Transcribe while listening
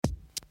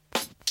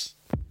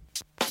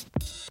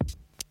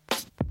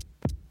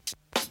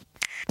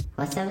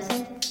What's the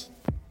episode?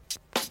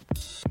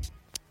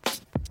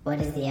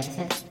 What is the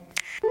episode?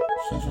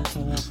 Season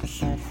 3,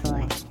 episode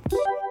 4.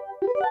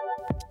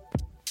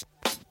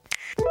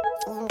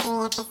 Season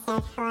 3,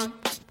 episode 4.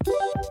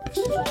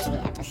 Season 3,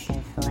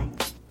 episode 4.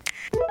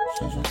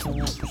 Season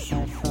 3,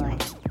 episode 4.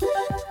 Season 3,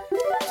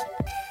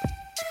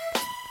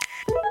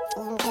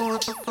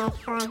 episode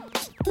 4.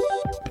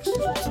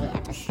 Season 3,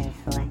 episode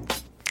 4.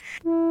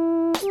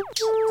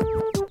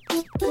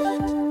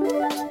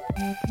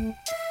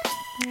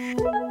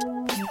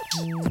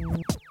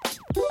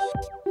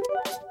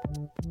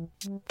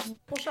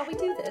 Well, shall we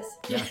do this?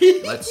 Yeah,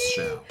 let's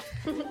show.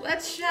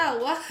 Let's show.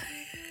 What?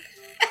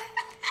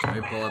 Let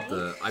me pull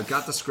up I've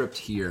got the script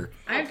here.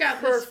 I've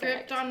got the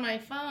script on my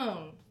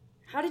phone.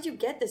 How did you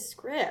get the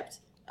script?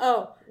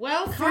 Oh,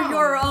 Welcome. for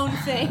your own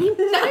thing,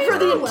 not for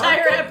the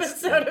entire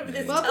episode of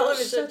this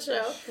television Such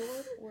show. a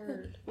short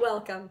word.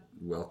 Welcome.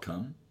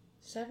 Welcome.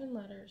 7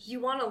 letters. You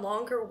want a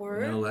longer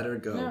word? No, let her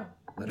go. No.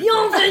 Let it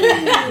go.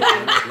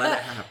 Let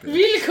it happen.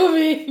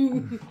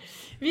 Willkommen.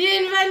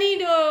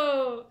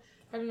 Bienvenido.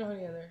 I don't know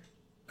any other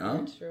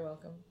words for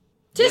welcome.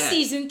 To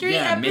season 3,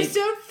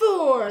 episode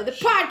 4, the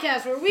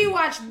podcast where we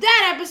watch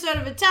that episode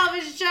of a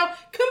television show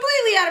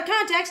completely out of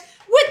context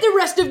with the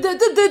rest of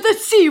the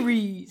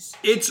series.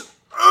 It's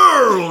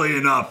early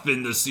enough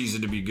in the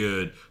season to be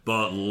good,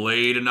 but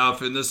late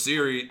enough in the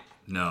series.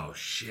 No,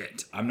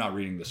 shit. I'm not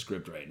reading the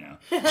script right now.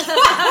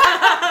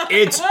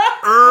 It's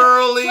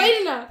early.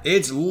 Late enough.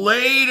 It's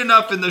late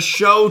enough in the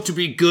show to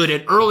be good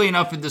and early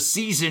enough in the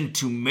season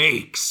to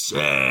make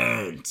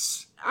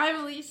sense.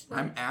 I'm Elise.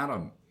 I'm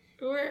Adam.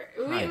 We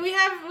Hi.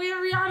 have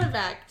Rihanna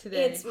back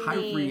today. It's Hi,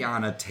 me.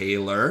 Rihanna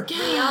Taylor.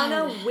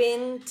 Rihanna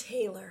Wynn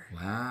Taylor.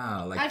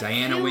 Wow, like I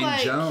Diana feel Wynne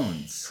like-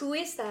 Jones. Who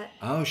is that?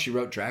 Oh, she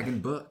wrote Dragon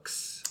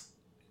books.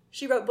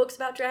 She wrote books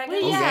about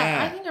dragons? Well, yeah,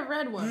 yeah. I think I've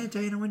read one. Yeah,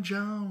 Diana Wynne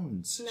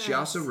Jones. Nice. She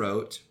also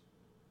wrote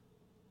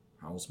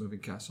Howl's Moving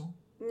Castle.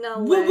 No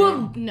Woo way.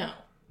 woo. No.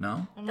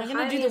 No, Am I The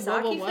going to do the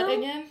Hayao whoa whoa Miyazaki what film?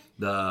 again?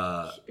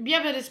 the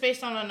Yeah, but it's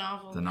based on a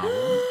novel.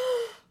 novel.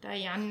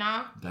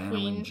 Diana Diana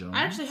Queen. Wynne Jones. I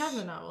actually have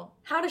the novel.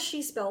 How does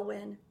she spell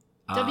Wynn?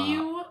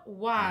 Wynnne.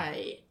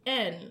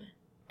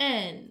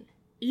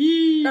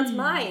 That's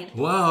mine.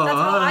 Whoa, That's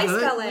how I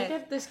spell Look it.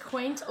 at this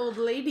quaint old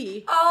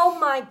lady. Oh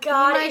my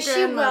god, My is she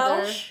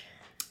grandmother. Welsh?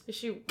 Is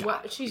she?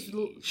 What? She's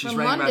She's from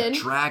writing London.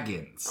 about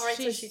dragons. Alright,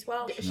 so she's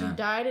Welsh. She Yeah.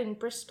 died in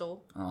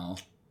Bristol Oh,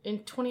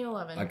 in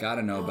 2011. I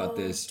gotta know about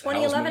this. Howl's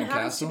 2011 Moving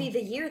happens Castle? to be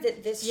the year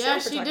that this Yeah,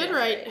 show she we're did talking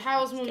write about today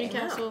Howl's Moving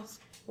came out. Castle.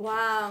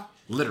 Wow.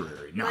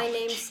 Literary My knowledge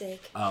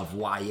namesake. of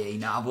YA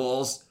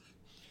novels.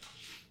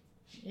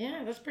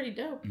 Yeah, that's pretty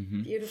dope.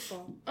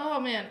 Beautiful. Oh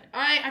man,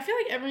 I feel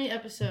like every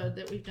episode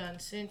that we've done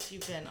since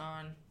you've been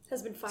on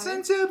Has been fire.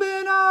 Since you've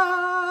been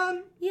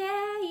on,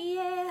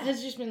 Yeah.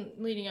 has just been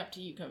leading up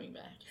to you coming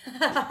back.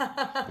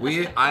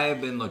 I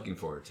have been looking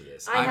forward to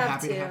this. I I'm have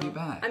happy to. to have you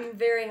back. I'm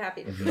very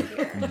happy to be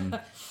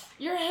here.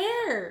 Your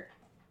hair.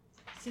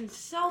 It's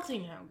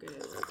insulting how good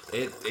it looks.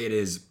 It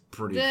is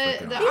pretty The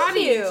freaking awesome.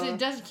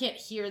 audience you. can't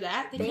hear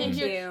that. They Thank can't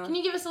hear. you. Can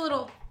you give us a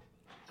little?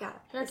 Yeah,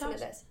 Hair listen to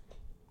toss? this.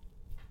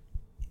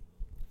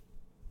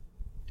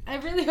 I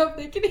really hope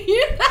they can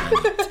hear that.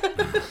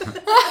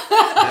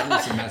 That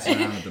was some messing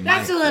around with the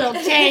That's a mic. little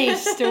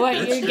taste of what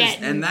That's you're just-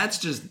 getting. and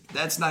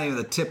that's not even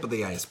the tip of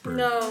the iceberg.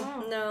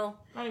 No.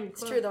 Not even It's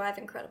close. true, though. I have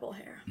incredible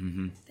hair.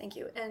 Mm-hmm. Thank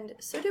you. And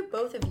so do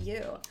both of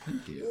you.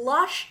 Thank you.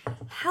 Lush,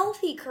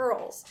 healthy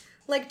curls.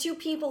 Like two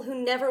people who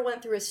never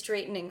went through a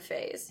straightening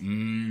phase.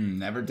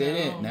 Never did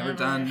it. No, Never never.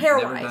 done.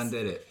 Hair-wise. Never done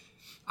did it.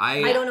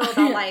 I don't know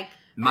about, like,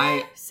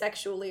 my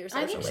sexually or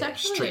I think socially.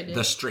 sexually I did.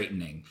 the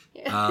straightening.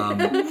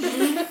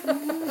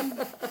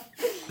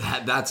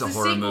 That's a The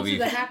horror sequel movie. to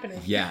The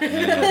Happening. Yeah.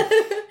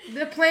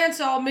 The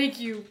plants all make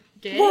you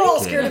gay. We're all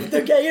scared of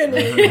the gay in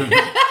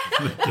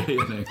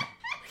it.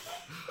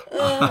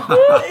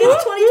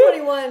 It's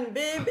 2021,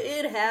 babe.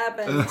 It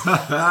happened.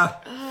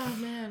 Oh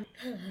man,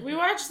 we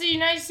watched the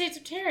United States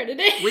of Terror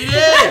today. We did.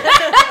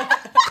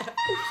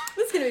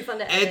 This is gonna be fun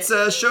to edit. It's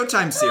a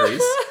Showtime series.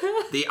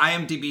 The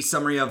IMDb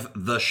summary of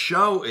the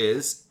show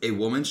is: a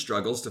woman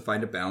struggles to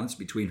find a balance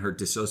between her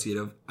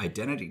dissociative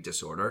identity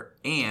disorder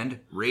and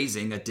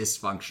raising a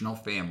dysfunctional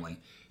family.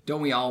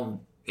 Don't we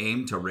all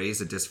aim to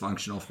raise a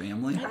dysfunctional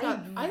family?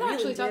 I really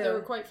actually thought they do. were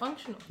quite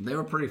functional. They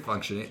were pretty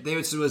functioning.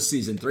 This was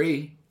season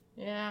 3.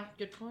 Yeah,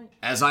 good point.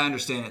 As I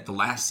understand it, the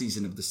last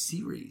season of the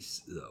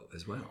series, though,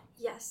 as well.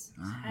 Yes.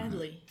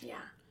 Sadly, Yeah.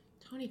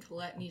 Toni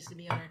Collette needs to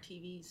be on our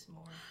TVs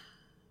more.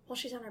 Well,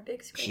 she's on our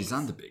big screen. She's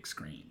on the big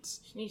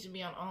screens. She needs to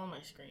be on all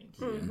my screens.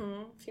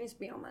 Mm-hmm. She needs to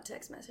be on my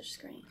text message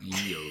screen.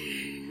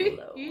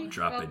 Yo.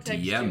 Drop I'll a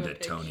text DM you to a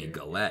Toni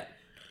picture.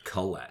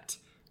 Collette.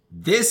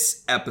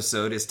 This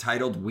episode is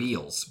titled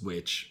Wheels,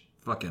 which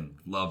fucking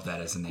love that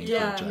as a name.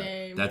 Yeah, for a job.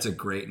 name. That's a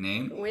great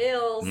name.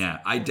 Wheels. Yeah,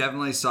 I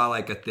definitely saw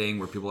like a thing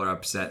where people are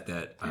upset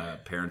that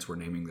parents were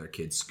naming their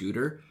kid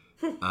Scooter.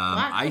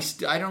 I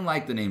don't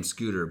like the name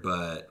Scooter,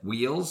 but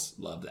Wheels,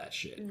 love that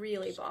shit.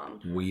 Really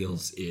bomb.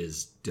 Wheels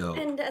is dope.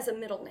 And as a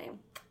middle name.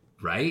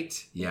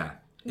 Right? Yeah.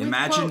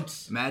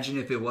 Imagine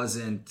if it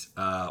wasn't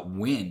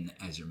Wynn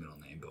as your middle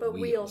name, but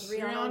Wheels.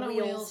 Rihanna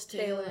Wheels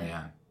Taylor.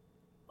 Yeah.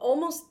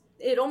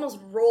 It almost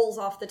rolls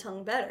off the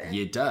tongue better.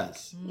 It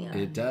does. Yeah.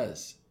 It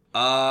does.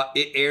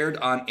 It aired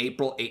on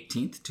April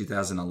 18th,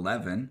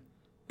 2011.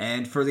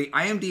 And for the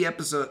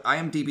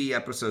IMDb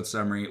episode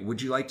summary,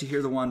 would you like to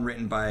hear the one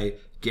written by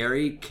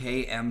Gary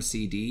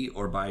KMCD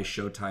or by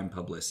Showtime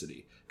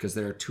Publicity? Because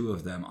there are two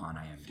of them on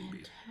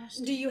IMDb.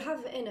 Fantastic. Do you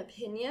have an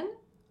opinion?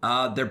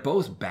 They're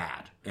both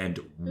bad and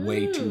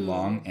way too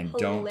long and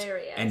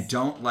Hilarious.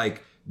 don't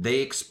like they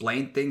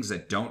explain things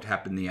that don't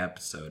happen in the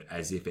episode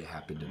as if it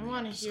happened in the I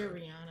want to episode. hear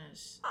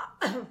Rihanna's.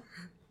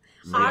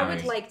 I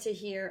would like to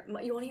hear.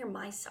 You want to hear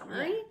my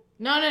summary?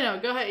 No.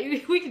 Go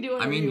ahead. We can do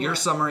it. I mean, your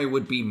summary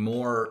would be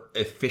more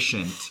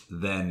efficient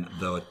than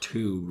the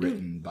two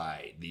written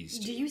by these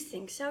two. Do you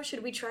think so?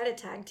 Should we try to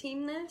tag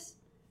team this?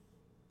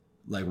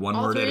 Like one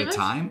All word three at of a us?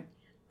 time?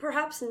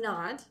 Perhaps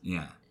not,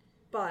 Yeah.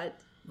 but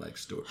Like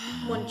story.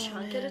 one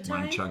chunk at a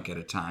time. One chunk at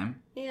a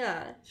time.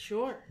 Yeah.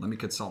 Sure. Let me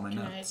consult my Can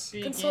notes.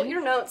 I Consult begin?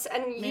 your notes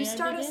and May you I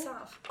start us begin?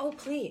 off. Oh,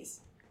 please.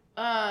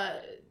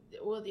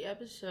 Well, the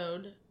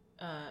episode,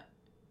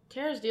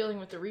 Tara's dealing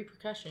with the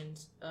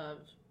repercussions of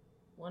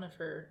one of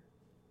her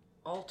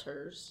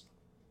alters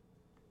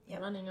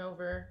running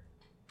over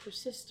her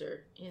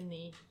sister in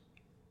the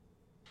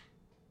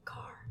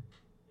Car.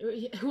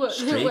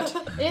 Street?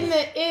 in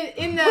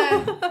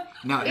the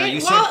No, it-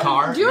 you while- said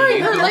car. during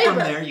you her go labor. from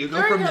there. You go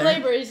during from her there.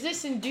 labor. Is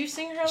this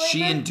inducing her labor?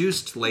 She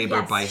induced labor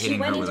Yes, by she hitting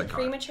went her with a into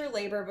car. premature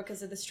labor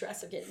because of the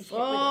stress of getting hit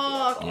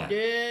Fuck, with a vehicle.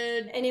 Yeah.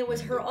 dude. And it was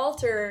her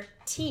alter,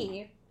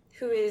 T,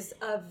 who is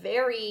a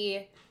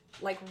very,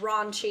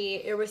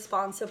 raunchy,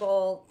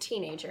 irresponsible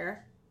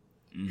teenager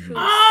who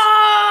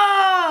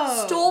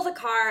Oh! stole the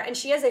car, and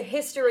she has a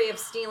history of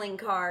stealing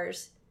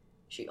cars.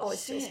 She always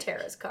steals Sick.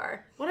 Tara's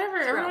car. Whatever,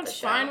 throughout everyone's the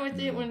show. fine with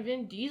it when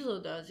Vin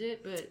Diesel does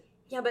it, but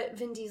Yeah, but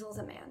Vin Diesel's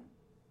a man.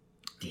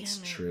 It's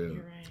damn it, true.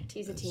 You're right.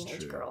 He's a That's teenage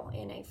true. girl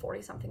in a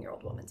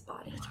 40-something-year-old woman's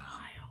body. Wild.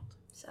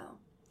 So,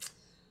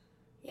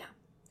 yeah,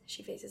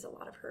 she faces a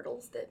lot of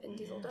hurdles that Vin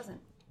Diesel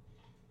doesn't.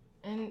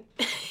 And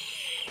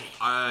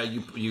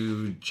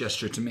You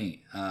gesture to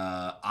me.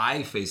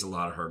 I face a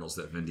lot of hurdles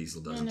that Vin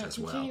Diesel doesn't as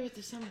well. continue with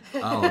the summary.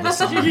 Oh, the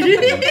summer. got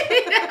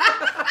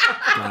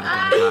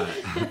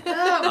it.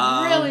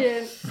 Oh,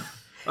 brilliant.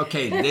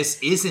 Okay, this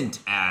isn't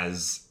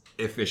as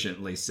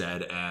efficiently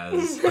said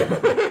as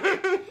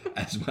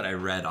as what I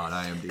read on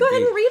IMDb. Go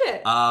ahead and read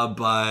it.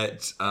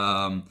 But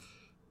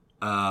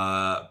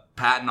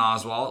Patton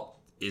Oswalt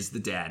is the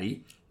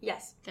daddy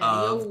Yes.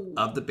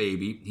 of the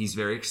baby. He's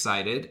very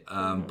excited,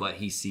 but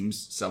he seems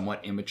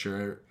somewhat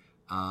immature.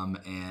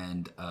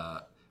 And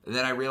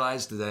then I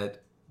realized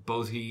that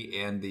both he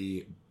and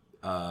the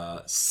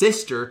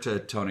sister to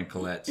Toni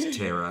Collette's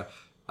Tara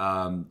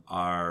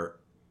are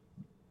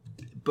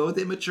both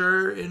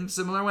immature in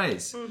similar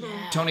ways.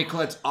 Yeah. Toni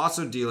Collette's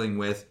also dealing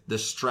with the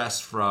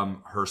stress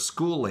from her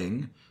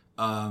schooling.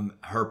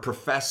 Her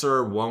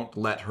professor won't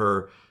let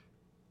her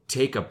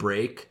take a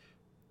break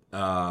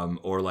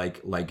or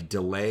like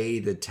delay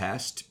the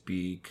test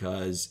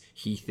because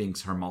he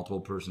thinks her multiple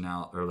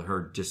personality or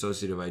her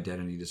dissociative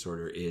identity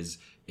disorder is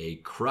a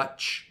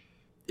crutch,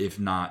 if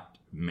not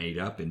made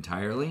up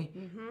entirely.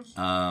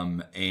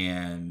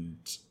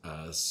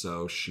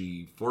 So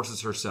she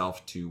forces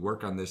herself to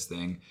work on this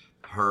thing.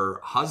 Her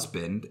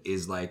husband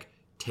is like,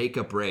 take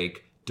a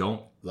break.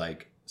 Don't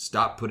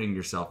stop putting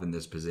yourself in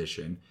this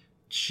position.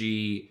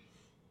 She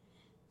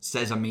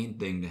says a mean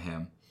thing to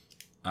him.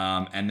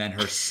 And then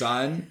her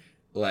son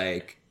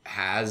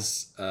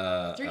has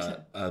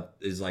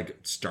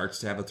starts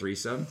to have a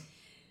threesome.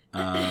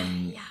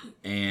 And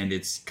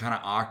it's kind of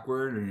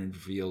awkward and it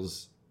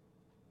feels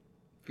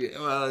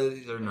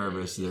they're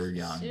nervous, they're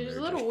young. It was they're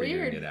a little just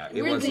figuring weird. It out.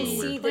 Weird It was a to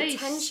little See weird. the Placed.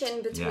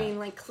 tension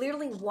between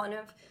clearly one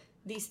of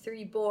these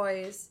three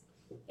boys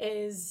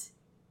is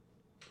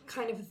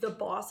kind of the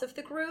boss of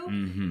the group,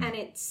 Mm-hmm. and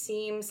it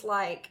seems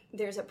like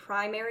there's a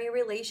primary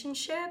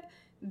relationship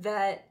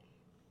that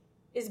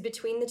is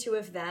between the two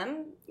of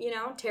them,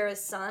 Tara's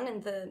son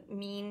and the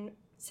mean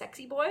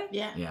sexy boy,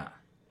 Yeah.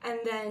 and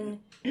then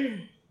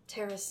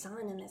Tara's son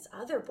and this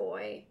other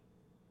boy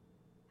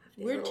have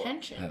these Weird little-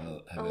 tension.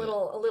 a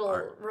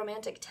little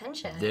romantic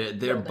tension.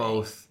 They're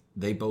building.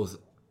 they both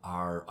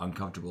are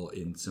uncomfortable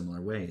in similar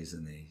ways,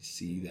 and they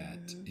see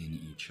that in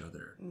each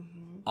other.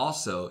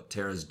 Also,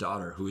 Tara's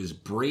daughter, who is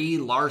Brie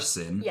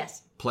Larson,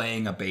 Yes.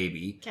 playing a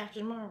baby.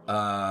 Captain Marvel.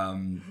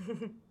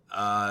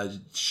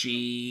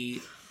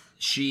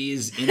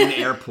 She's in an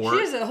airport. She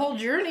has a whole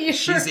journey.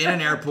 She's in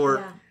an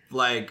airport,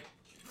 Yeah.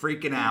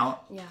 freaking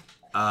out. Yeah.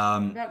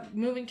 About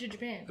moving to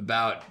Japan.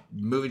 About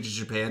moving to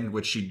Japan,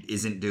 which she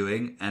isn't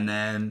doing, and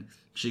then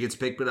she gets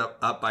picked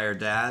up by her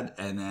dad,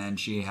 and then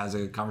she has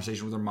a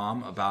conversation with her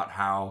mom about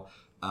how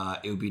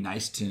it would be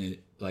nice to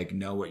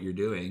know what you're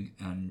doing,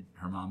 and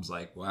her mom's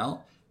like,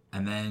 well,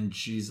 and then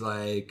she's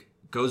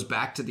goes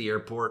back to the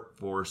airport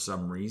for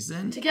some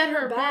reason To get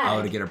her Bag.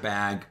 back. to get her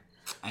bag,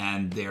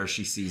 and there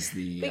she sees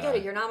the We get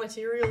it. You're not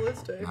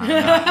materialistic.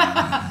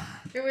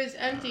 It was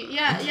empty.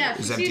 Yeah.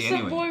 was She empty sees the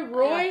anyway. boy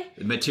Roy.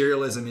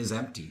 Materialism is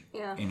empty.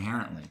 Yeah.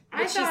 Inherently.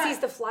 But she sees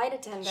the flight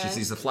attendant. She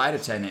sees the flight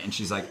attendant and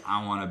she's like,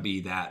 I want to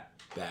be that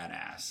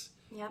badass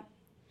Yep.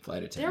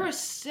 flight attendant.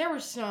 There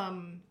was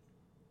some,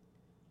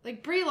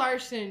 like, Brie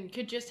Larson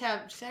could just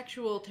have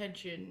sexual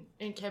tension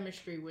and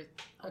chemistry with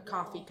a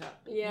coffee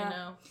cup. Yeah. You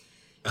know.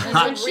 And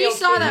when she Real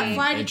saw that cutie.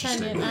 flight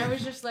Interesting. attendant, I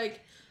was just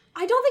like,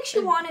 I don't think she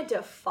wanted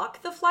to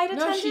fuck the flight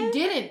attendant. no, she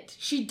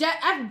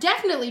didn't. I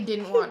definitely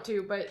didn't want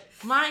to, but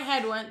my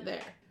head went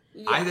there.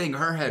 I think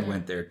her head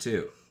went there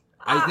too.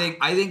 I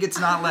think it's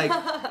not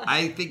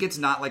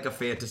like a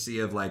fantasy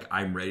of like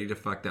I'm ready to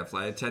fuck that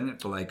flight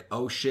attendant, but like,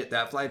 oh shit,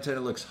 that flight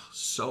attendant looks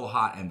so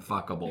hot and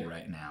fuckable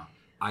right now.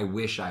 I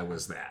wish I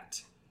was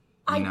that.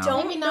 I know?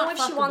 don't Maybe know not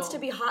if she wants fuckable. to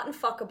be hot and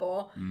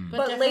fuckable, But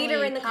but later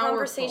definitely in the powerful.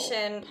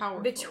 conversation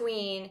Powerful.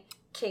 between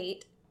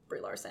Kate, Brie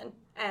Larson,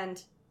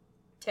 and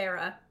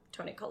Tara,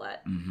 Toni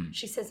Collette,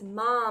 she says,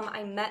 Mom,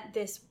 I met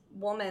this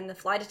woman, the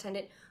flight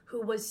attendant,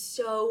 who was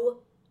so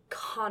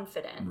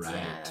confident. Right,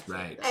 that's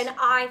right. And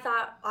I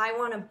thought, I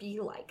want to be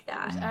like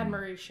that.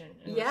 Admiration.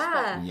 And Yeah.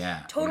 respect.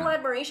 Yeah. Total yeah.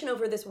 admiration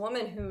over this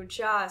woman who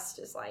just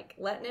is like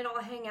letting it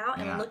all hang out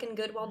Yeah. and looking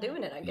good while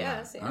doing it, I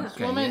guess. Yeah.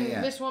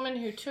 Okay. This woman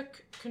who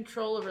took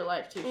control of her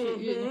life too.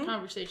 In the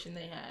conversation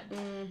they had,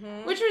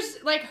 Mm-hmm. which was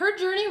like her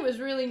journey was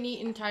really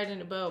neat and tied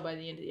in a bow by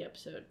the end of the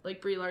episode.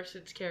 Like Brie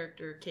Larson's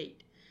character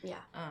Kate. Yeah.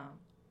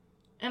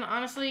 And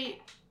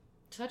honestly,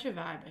 such a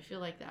vibe. I feel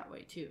like that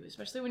way too,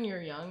 especially when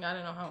you're young. I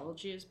don't know how old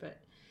she is, but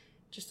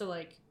just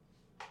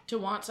to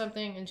want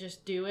something and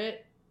just do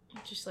it,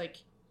 just like.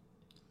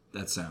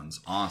 That sounds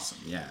awesome.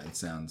 Yeah, it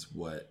sounds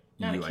what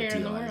Not a you care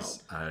in the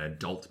idealize an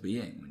adult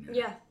being when you're.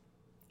 Yeah.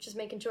 Just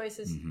making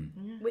choices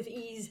with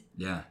ease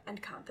Yeah.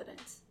 and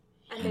confidence.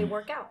 And they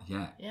work out.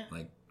 Yeah. Yeah.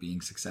 Like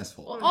being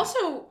successful. Well,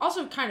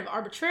 also kind of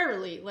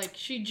arbitrarily, like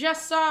she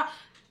just saw,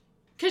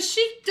 because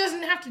she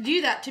doesn't have to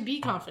do that to be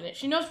confident.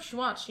 She knows what she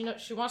wants. She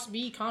knows she wants to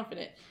be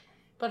confident,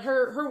 but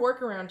her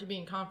workaround to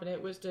being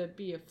confident was to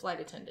be a flight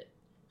attendant.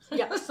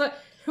 Yeah.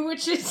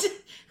 Which is,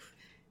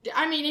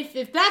 I mean,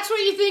 if that's what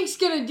you think's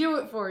gonna do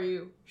it for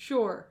you,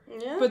 sure.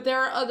 Yeah. But there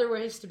are other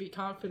ways to be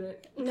confident.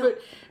 No.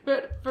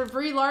 But for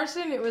Brie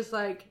Larson, it was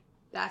like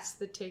that's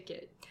the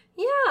ticket.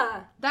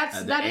 Yeah. That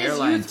The is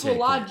airline youthful ticket.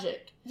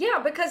 logic.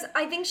 Yeah, because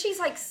I think she's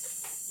like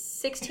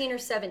 16 or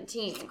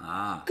 17.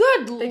 Ah.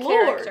 Good The lord.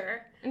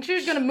 character. And she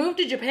was gonna move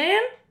to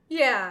Japan?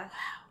 Yeah.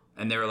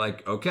 And they were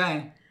like,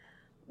 okay.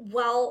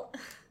 Well,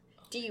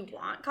 do you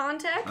want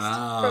context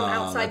Oh, from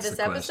outside that's this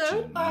the episode?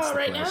 question. That's the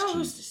Right now, question.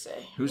 who's to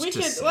say? Who's we to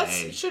could,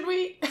 say? Should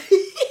we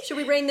Should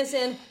we rein this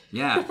in?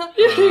 Yeah.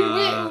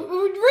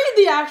 read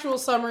the actual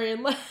summary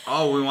and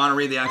Oh, we want to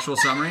read the actual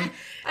summary?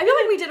 I feel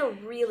like we did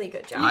a really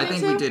good job. I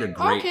think we so? did a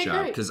great Okay, job.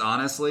 great. Because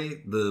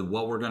honestly,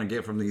 what we're going to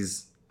get from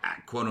these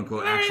quote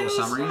unquote actual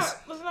summaries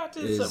Let's not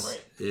do the summary.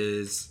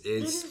 is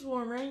It is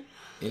warm, right?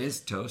 it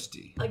is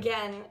toasty.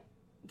 Again,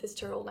 this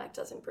turtleneck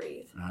doesn't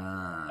breathe.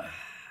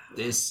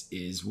 This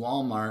is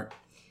Walmart.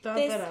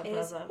 This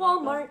is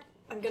Walmart.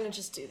 I'm gonna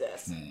just do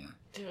this. Yeah.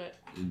 Do it.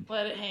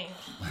 Let it hang.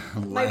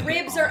 My Let it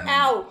ribs are on.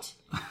 out.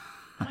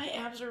 My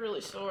abs are really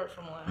sore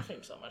from laughing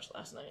so much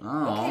last night.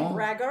 Oh, Okay,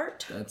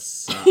 braggart. that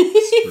sucks for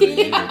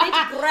you.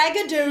 It's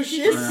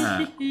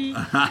braggadocious.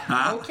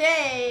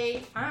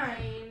 Okay,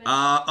 fine.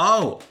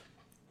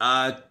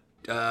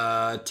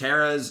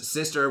 Tara's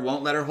sister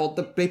won't let her hold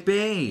the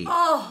baby.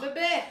 Oh, The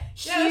bit. Yeah,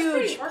 that's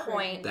pretty huge heartbreaking.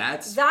 point.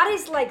 That's That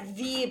is like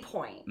the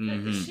point.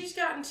 She's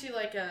gotten to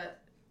like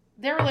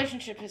their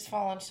relationship has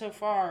fallen so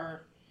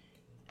far.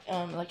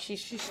 Like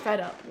she's fed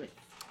up with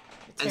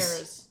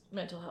Tara's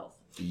mental health.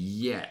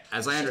 yeah.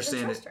 As I She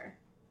understand doesn't it, trust her.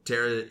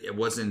 Tara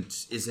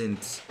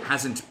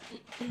hasn't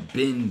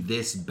been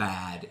this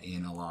bad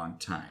in a long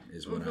time.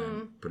 Is what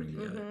I'm putting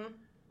together.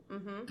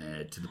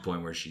 To the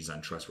point where she's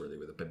untrustworthy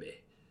with a baby.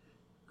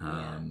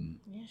 Yeah,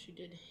 she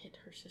did hit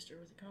her sister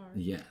with a car.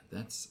 Yeah,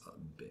 that's a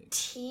big.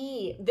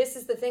 This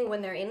is the thing.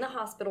 When they're in the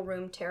hospital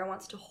room, Tara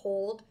wants to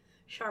hold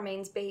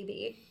Charmaine's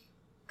baby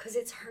because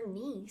it's her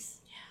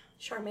niece. Yeah.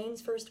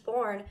 Charmaine's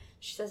firstborn.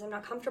 She says, I'm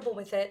not comfortable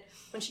with it.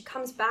 When she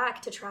comes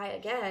back to try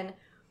again,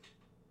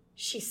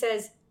 she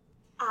says,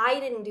 I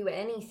didn't do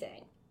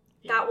anything.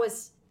 Yeah. That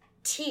was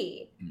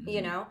T,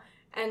 you know?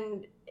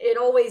 And it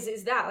always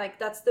is that. Like,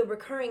 that's the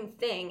recurring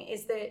thing,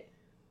 is that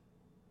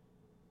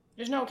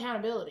There's no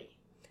accountability.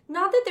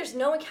 not that there's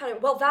no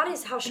accountability. Well, that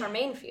is how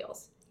Charmaine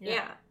feels.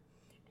 Yeah.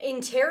 In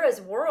Tara's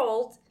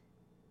world,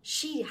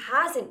 she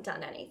hasn't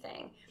done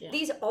anything. Yeah.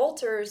 These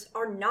altars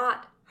are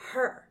not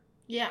her.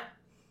 Yeah.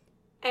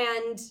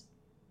 And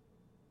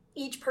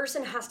each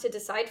person has to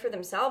decide for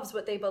themselves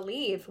what they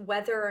believe,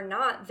 whether or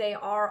not they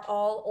are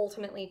all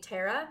ultimately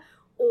Tara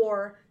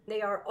or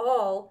they are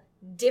all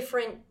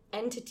different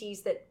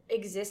entities that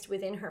exist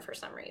within her for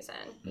some reason.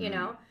 You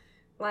know?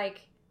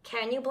 Like,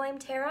 can you blame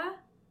Tara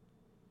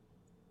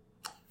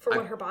for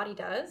what her body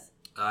does?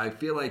 I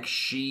feel like I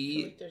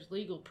feel like there's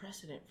legal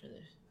precedent for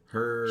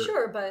this.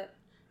 Sure, but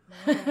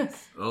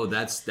Oh,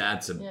 that's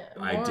a. Yeah,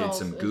 I did some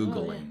morals as well,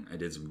 googling. I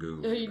did some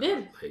googling. Oh, you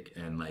did?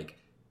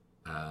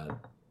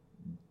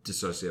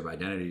 dissociative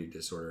identity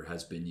disorder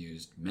has been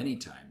used many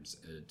times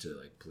to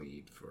like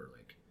plead for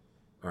like,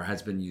 or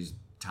has been used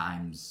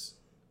times.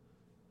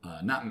 I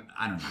don't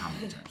know how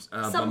many times,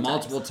 but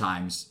multiple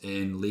times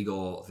in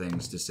legal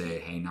things to say,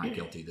 hey, not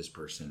guilty. This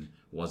person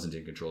wasn't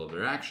in control of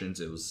their actions.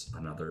 It was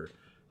another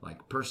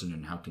like person,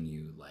 and how can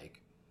you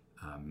like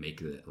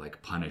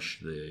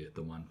punish the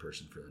one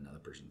person for another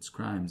person's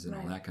crimes and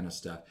all that kind of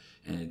stuff?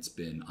 And it's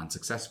been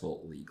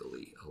unsuccessful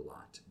legally a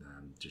lot,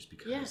 just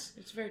because. Yes,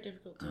 it's very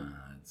difficult to.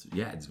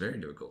 It's very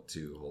difficult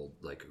to hold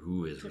like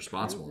who is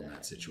responsible in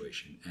that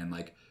situation. And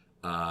like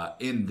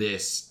in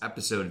this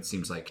episode, it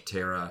seems like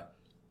Tara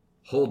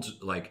holds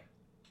like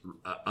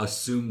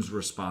assumes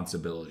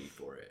responsibility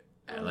for it,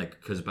 like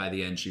because by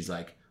the end she's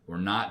like, we're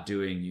not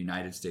doing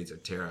United States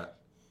of Tara,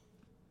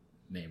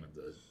 name of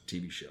the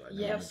TV show. I don't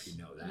know if you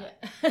know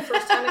that. Yeah.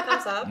 First time it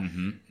comes up.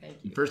 Thank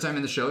you. First time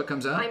in the show it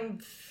comes up. I'm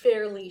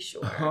fairly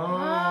sure.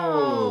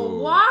 Oh,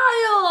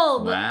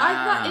 wild! Wow. I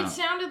thought it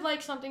sounded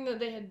like something that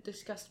they had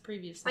discussed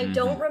previously. I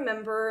don't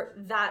remember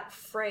that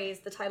phrase,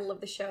 the title of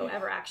the show,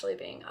 ever actually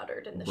being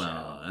uttered in the show.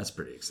 Well, that's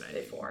pretty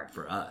exciting Before.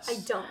 for us. I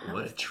don't know.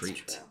 What a if that's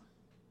treat! true.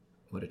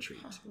 What a treat!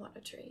 What a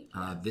treat.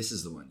 This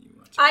is the one you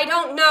want. I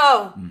don't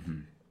know.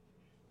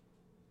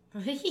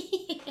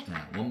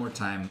 Yeah, one more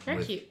time. Very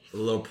with cute. A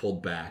little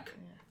pulled back.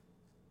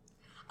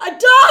 I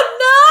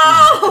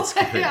don't know. That's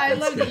good, I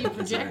that's love that good, you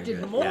that's very projected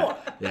good. more.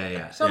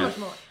 Yeah. So much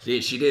more.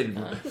 She did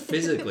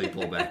physically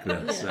pull back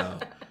though. So,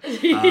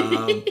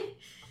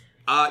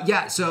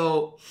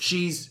 so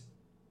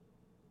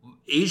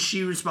is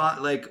she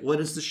like, what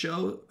is the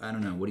show? I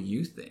don't know. What do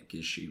you think?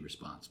 Is she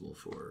responsible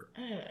for?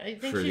 I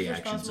think for she's the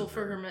actions responsible of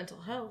for her- her mental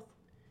health.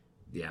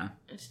 Yeah.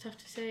 It's tough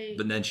to say.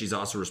 But then she's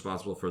also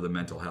responsible for the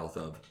mental health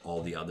of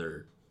all the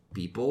other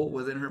people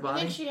within her I body.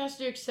 think she has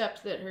to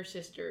accept that her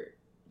sister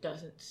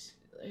doesn't,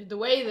 the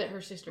way that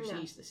her sister No.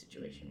 sees the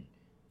situation.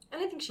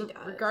 And I think she does.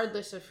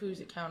 Regardless of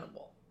who's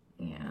accountable.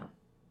 Yeah.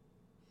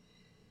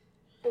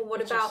 Well, what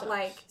Which about, sucks.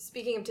 like,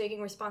 speaking of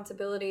taking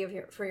responsibility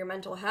for your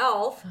mental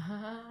health,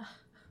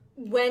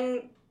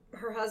 when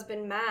her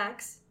husband,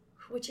 Max,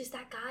 which is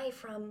that guy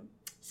from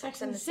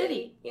Sex and the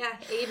City. Yeah,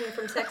 Aiden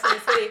from Sex and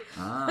the City.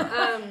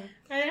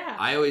 Yeah.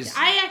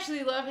 I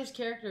actually love his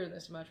character in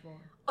this much more.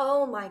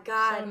 Oh my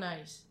God. So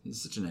nice.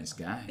 He's such a nice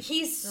guy.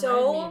 He's Reminded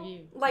so, me of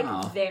you. like,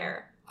 Aw.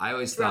 there I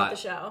always throughout thought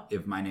the show.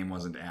 if my name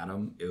wasn't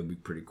Adam, it would be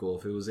pretty cool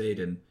if it was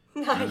Aiden.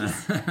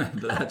 Nice.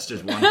 That's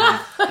just one.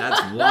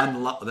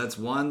 That's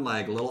one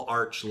like little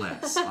arch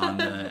less on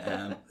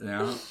the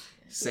same.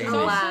 He's name.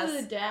 Alas.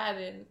 also the dad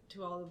in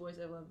To All the Boys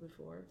I've Loved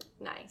Before.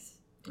 Nice.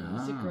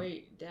 He's a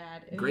great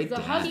dad. And Great he's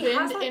the dad. He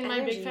has husband that in My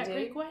energy, Big Fat dude.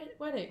 Greek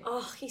Wedding.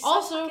 Oh, he's so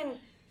Also, fucking...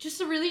 just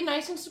a really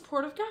nice and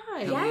supportive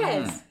guy.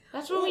 Yes.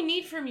 That's what we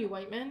need from you,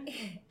 white men.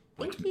 Thank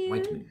Whiteman. you.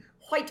 Whiteman.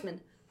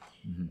 Whiteman.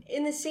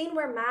 In the scene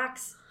where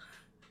Max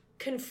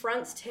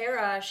confronts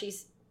Tara,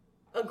 she's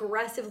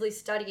aggressively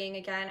studying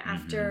again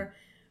after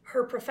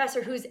her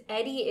professor, who's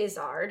Eddie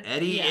Izzard.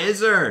 Eddie Yeah.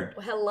 Izzard.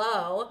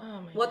 Hello.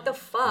 Oh my What God. the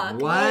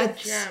fuck? What?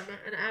 Gem,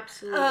 an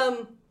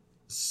absolute.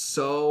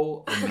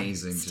 So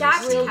amazing.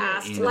 Stacked to see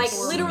cast, in like a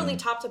literally scene.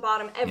 top to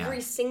bottom, every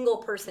Yeah. single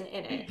person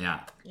in it is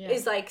Yeah.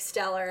 like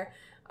stellar.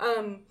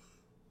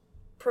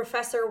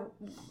 Professor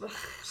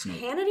Snape.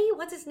 Hannity,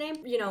 what's his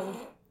name?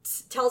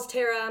 Tells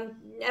Tara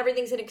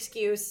everything's an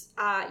excuse.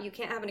 You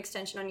can't have an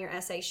extension on your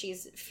essay.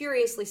 She's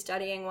furiously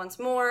studying once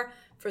more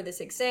for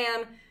this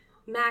exam.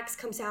 Max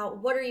comes out.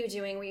 What are you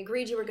doing? We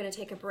agreed you were going to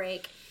take a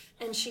break.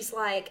 And she's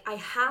like, I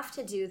have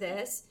to do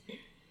this.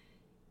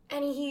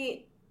 And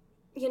he,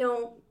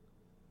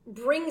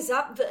 brings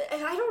up I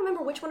don't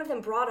remember which one of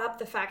them brought up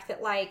the fact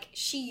that, like,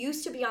 she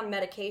used to be on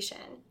medication.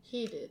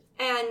 He did.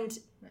 And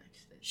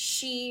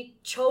she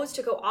chose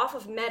to go off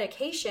of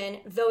medication,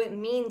 though it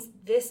means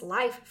this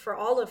life for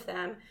all of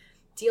them,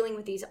 dealing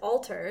with these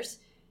alters,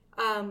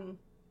 and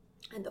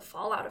the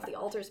fallout of the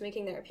alters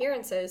making their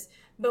appearances.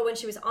 But when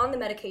she was on the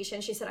medication,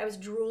 she said, I was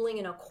drooling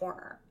in a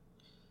corner.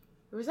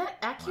 Was that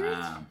accurate?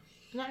 Wow.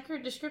 An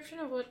accurate description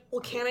of what?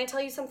 Well, can I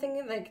tell you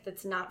something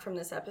that's not from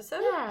this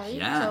episode? Yeah, you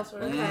can tell us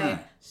whatever. Yeah.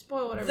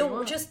 Spoil whatever you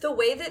want. Just the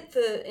way that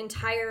the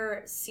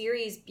entire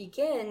series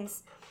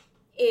begins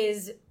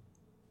is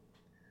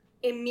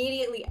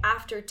immediately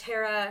after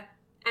Tara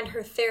and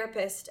her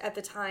therapist at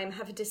the time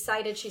have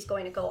decided she's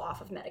going to go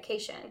off of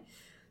medication.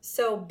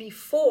 So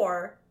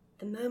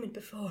the moment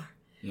before,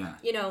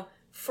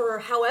 for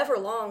however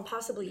long,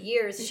 possibly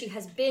years, she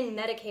has been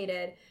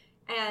medicated,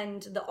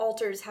 and the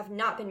alters have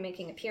not been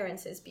making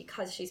appearances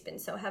because she's been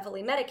so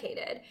heavily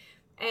medicated.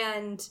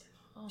 And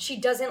she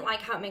doesn't like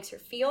how it makes her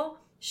feel.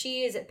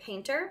 She is a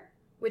painter,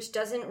 which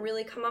doesn't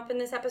really come up in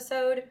this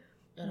episode.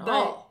 At but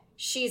all.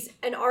 She's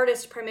an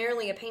artist,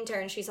 primarily a painter,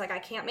 and she's like, I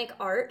can't make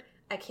art.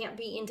 I can't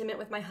be intimate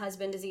with my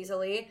husband as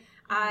easily.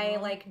 I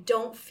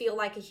don't feel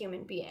like a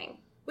human being.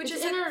 Which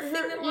is a thing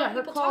that a lot of her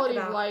people quality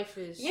talk of about. life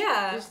is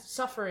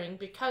suffering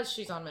because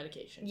she's on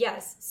medication.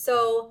 Yes.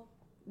 So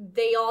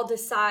they all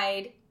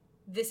decide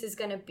this is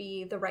going to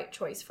be the right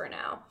choice for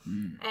now.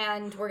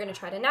 And we're going to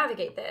try to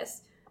navigate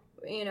this,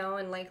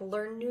 and like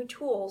learn new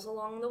tools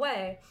along the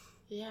way.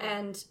 Yeah.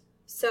 And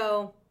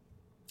so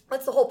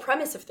that's the whole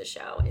premise of the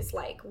show, is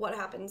like what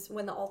happens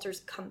when the alters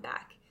come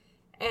back.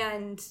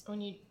 And when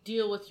you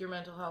deal with your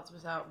mental health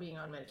without being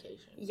on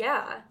medication.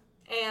 Yeah.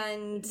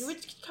 And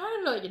which is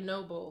kind of like a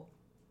noble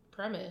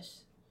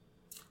premise.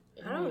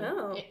 I don't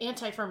know.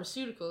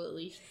 Anti-pharmaceutical, at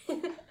least.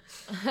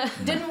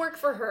 Didn't work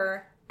for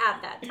her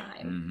at that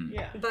time. Mm-hmm.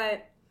 Yeah.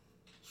 But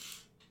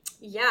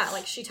yeah,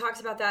 like she talks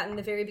about that in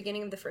the very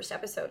beginning of the first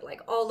episode,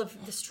 like all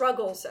of the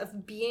struggles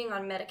of being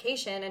on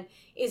medication, and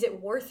is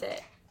it worth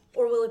it?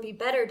 Or will it be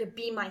better to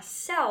be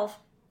myself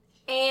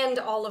and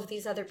all of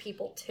these other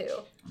people too?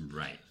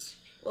 Right.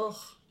 Ugh.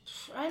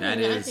 I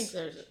think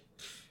there's a...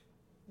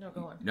 No,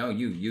 go on. No,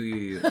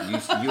 you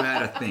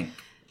had a think.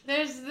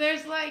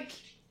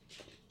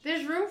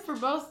 There's room for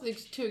both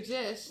to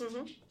exist.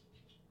 Mm-hmm.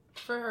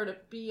 For her to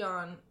be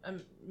on a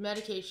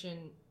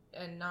medication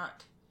and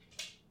not,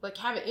 like,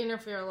 have it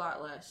interfere a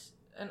lot less.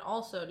 And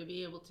also to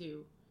be able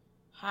to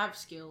have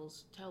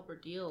skills to help her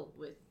deal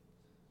with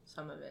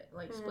some of it.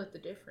 Like, split the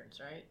difference,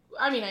 right?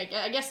 I mean,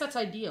 I guess that's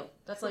ideal.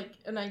 That's, like,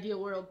 an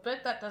ideal world.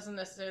 But that doesn't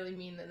necessarily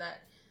mean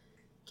that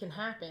can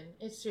happen.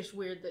 It's just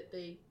weird that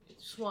they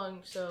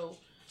swung so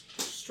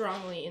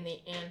strongly in the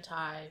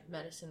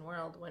anti-medicine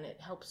world when it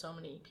helps so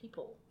many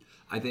people.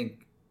 I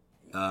think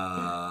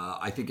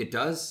it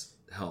does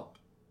help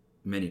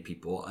many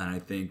people, and I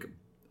think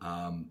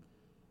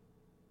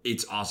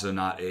it's also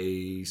not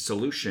a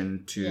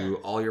solution to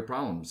all your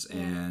problems.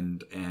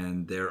 And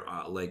there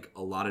are, like,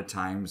 a lot of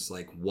times,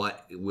 like,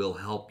 what will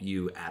help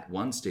you at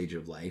one stage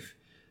of life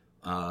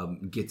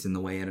gets in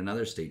the way at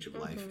another stage of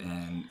life.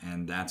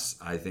 And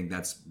I think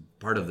that's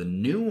part of the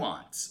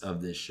nuance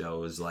of this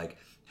show, is like,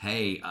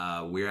 hey,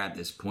 we're at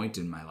this point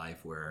in my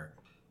life where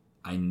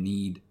I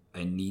need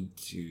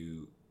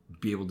to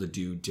be able to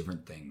do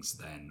different things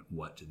than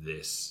what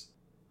this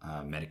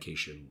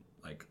medication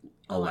like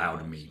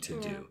allowed me to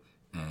do.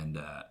 And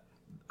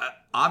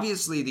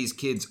obviously these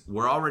kids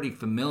were already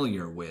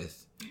familiar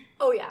with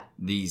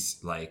these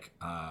like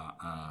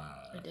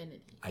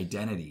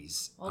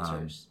identities.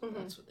 Alters.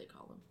 That's what they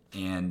call them.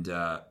 And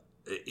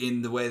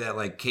in the way that,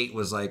 like, Kate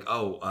was like,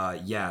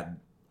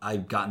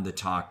 I've gotten to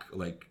talk,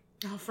 like,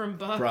 from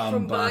Buck.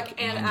 From Buck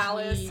and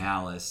Alice.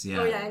 Alice, yeah.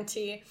 Oh, yeah, and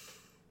T.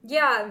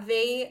 Yeah,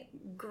 they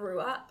grew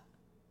up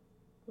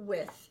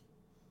with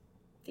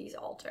these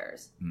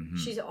alters. Mm-hmm.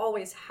 She's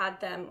always had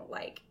them,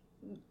 like,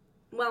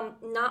 well,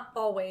 not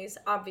always,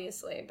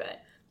 obviously,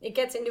 but it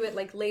gets into it,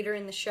 like, later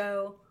in the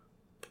show.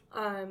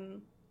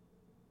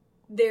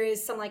 There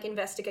is some, like,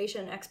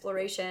 investigation and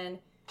exploration.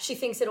 She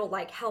thinks it'll,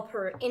 like, help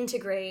her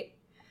integrate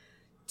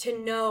to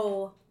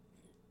know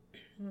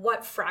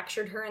what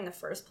fractured her in the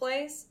first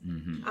place.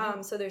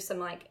 Mm-hmm. So there's some,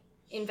 like,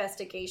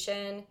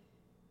 investigation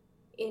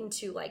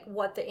into, like,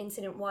 what the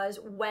incident was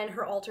when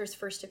her alters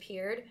first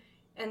appeared.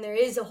 And there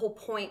is a whole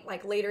point,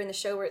 like, later in the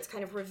show where it's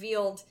kind of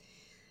revealed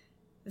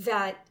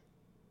that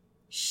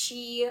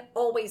she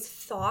always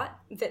thought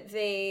that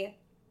they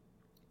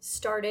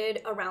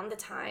started around the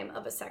time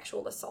of a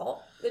sexual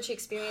assault that she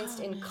experienced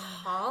in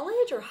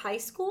college or high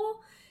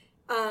school.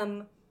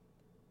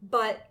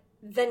 But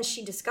then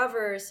she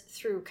discovers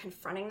through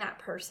confronting that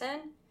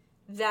person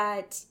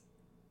that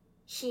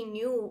he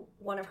knew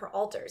one of her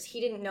alters. He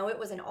didn't know it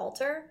was an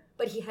alter,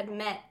 but he had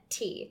met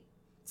T.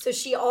 So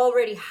she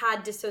already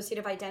had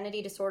dissociative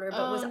identity disorder,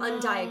 but was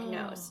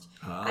undiagnosed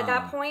at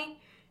that point.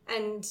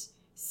 And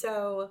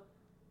so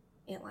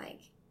it, like,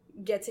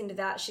 gets into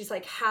that. She's,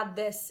 like, had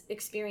this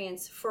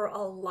experience for a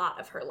lot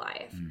of her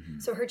life. Mm-hmm.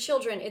 So her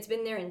children, it's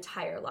been their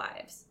entire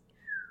lives.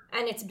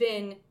 And it's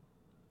been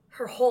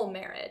her whole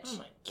marriage. Oh,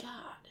 my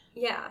God.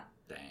 Yeah.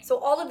 Dang. So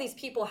all of these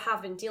people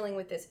have been dealing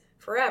with this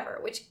forever,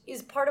 which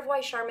is part of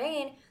why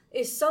Charmaine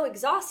is so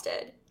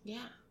exhausted.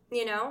 Yeah.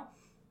 You know?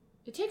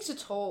 It takes a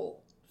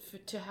toll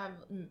to have,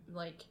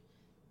 like,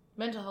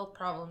 mental health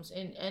problems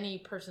in any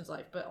person's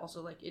life, but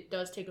also, like, it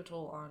does take a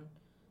toll on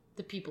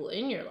the people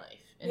in your life.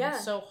 And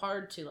it's so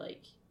hard to,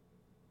 like,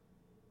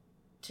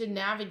 to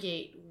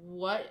navigate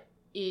what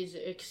is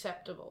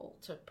acceptable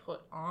to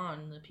put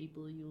on the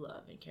people you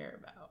love and care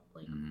about.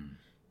 Like,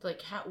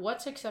 like,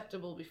 what's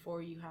acceptable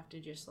before you have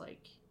to just,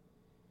 like,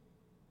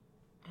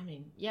 I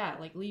mean, yeah,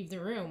 like, leave the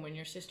room when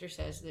your sister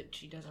says that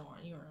she doesn't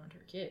want you around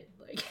her kid.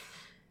 Like,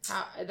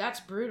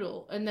 that's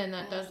brutal. And then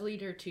that does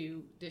lead her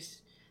to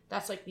this,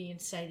 that's, like, the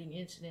inciting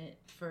incident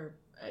for,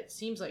 it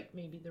seems like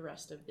maybe the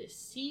rest of this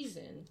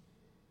season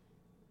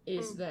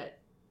is that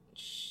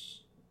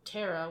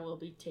Tara will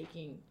be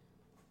taking,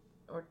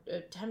 or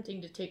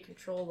attempting to take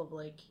control of,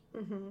 like,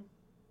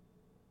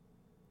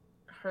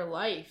 her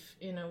life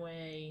in a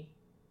way,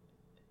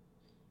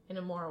 in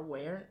a more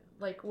aware,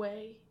 like,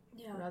 way,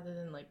 rather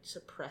than, like,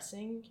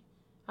 suppressing.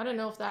 I don't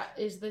know if that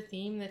is the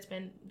theme that's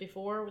been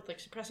before with, like,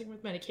 suppressing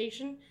with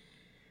medication.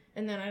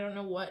 And then I don't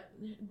know what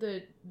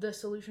the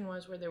solution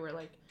was, where they were,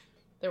 like,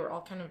 they were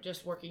all kind of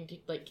just working to,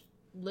 like,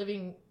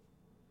 living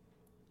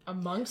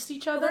amongst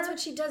each other. Well, that's what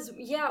she does.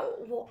 Yeah,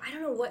 well, I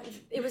don't know what,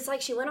 it was like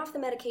she went off the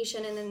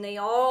medication and then they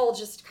all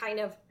just kind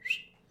of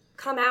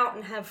come out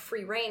and have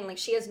free reign. Like,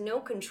 she has no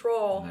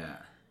control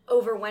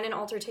over when an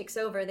alter takes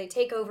over. They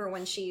take over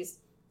when she's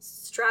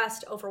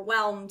stressed,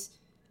 overwhelmed,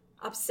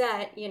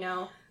 upset, you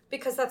know,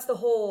 because that's the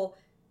whole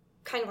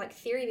kind of like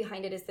theory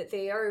behind it, is that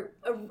they are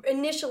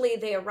initially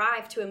they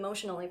arrive to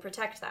emotionally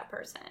protect that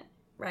person,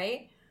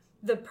 right?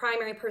 The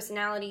primary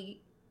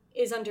personality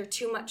is under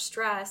too much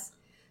stress,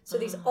 so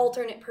these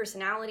alternate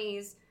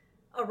personalities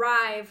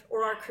arrive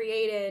or are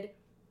created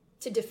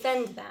to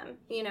defend them,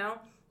 you know?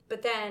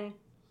 But then,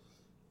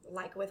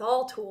 like with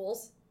all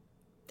tools,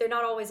 they're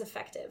not always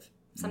effective.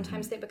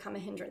 Sometimes they become a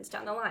hindrance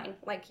down the line,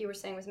 like you were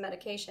saying with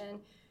medication.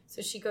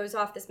 So she goes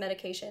off this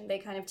medication, they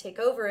kind of take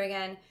over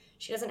again.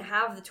 She doesn't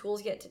have the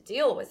tools yet to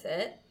deal with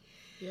it.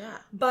 Yeah.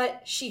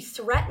 But she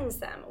threatens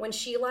them when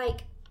she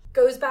like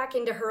goes back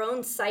into her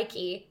own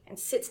psyche and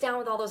sits down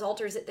with all those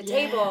alters at the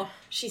table.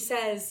 She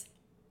says,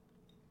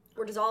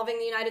 we're dissolving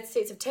the United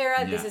States of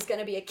Terra. This is going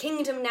to be a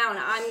kingdom now, and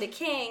I'm the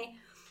king.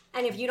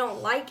 And if you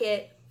don't like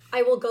it,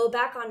 I will go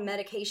back on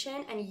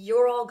medication, and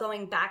you're all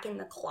going back in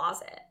the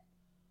closet,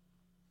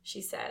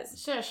 she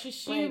says. So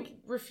she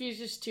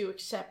refuses to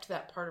accept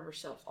that part of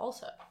herself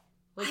also.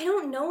 Like, I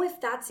don't know if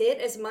that's it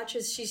as much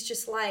as she's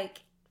just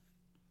like,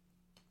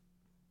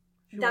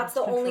 that's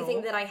the only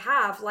thing that I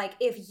have. Like,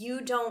 if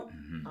you don't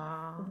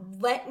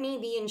let me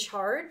be in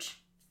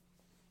charge,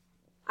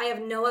 I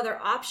have no other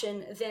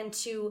option than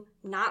to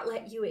not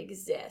let you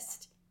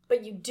exist.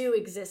 But you do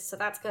exist, so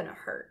that's going to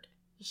hurt.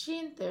 Is she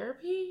in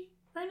therapy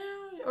right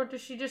now? Or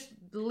does she just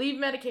leave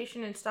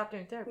medication and stop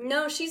doing therapy?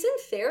 No, she's in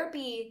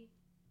therapy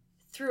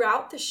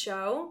throughout the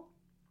show.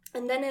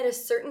 And then at a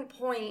certain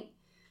point,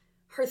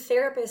 her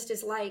therapist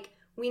is like,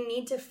 we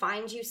need to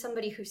find you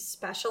somebody who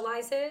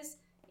specializes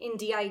in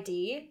DID.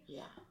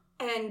 Yeah.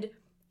 And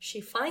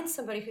she finds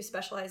somebody who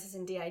specializes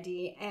in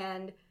DID,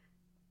 and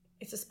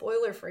it's a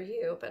spoiler for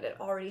you, but it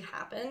already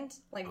happened,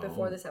 like,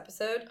 before this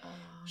episode. Oh,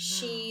 no.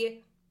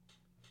 She,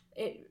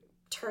 it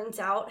turns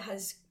out,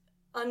 has,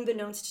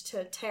 unbeknownst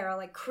to Tara,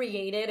 like,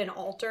 created an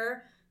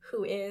alter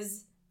who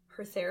is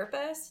her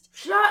therapist.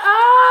 Shut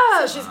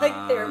up! So she's, like,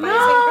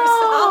 therapizing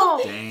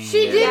herself. Dang.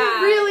 She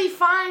didn't really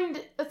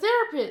find a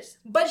therapist.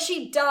 But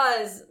she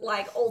does,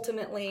 like,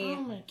 ultimately.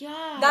 Oh my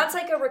god. That's,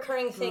 like, a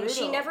recurring thing. Brutal.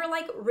 She never,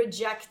 like,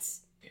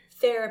 rejects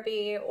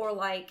therapy or,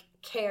 like,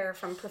 care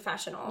from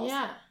professionals.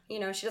 Yeah. You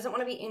know, she doesn't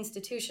want to be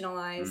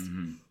institutionalized.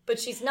 Mm-hmm. But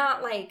she's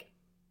not, like,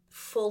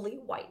 fully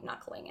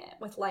white-knuckling it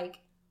with, like,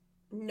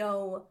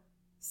 no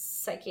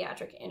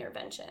psychiatric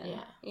intervention.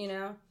 Yeah. You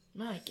know?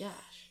 My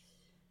gosh.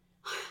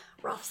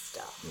 Rough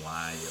stuff.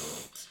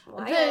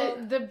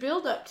 Wild. The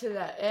build up to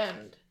that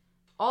end,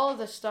 all of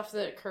the stuff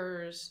that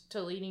occurs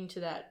to leading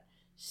to that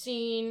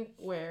scene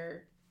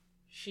where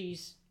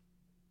she's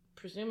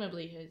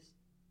presumably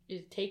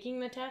is taking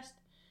the test.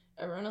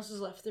 Everyone else has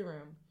left the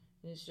room,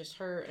 and it's just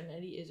her and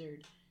Eddie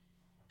Izzard,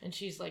 and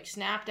she's like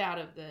snapped out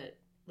of the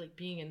like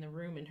being in the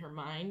room in her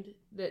mind.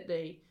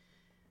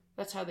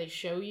 That's how they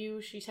show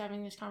you she's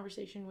having this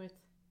conversation with.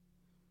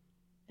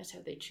 That's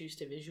how they choose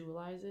to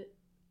visualize it.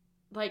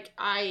 Like,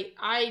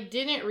 I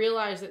didn't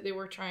realize that they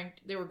were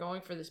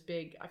going for this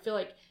big. I feel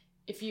like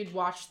if you'd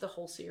watched the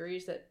whole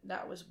series,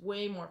 that was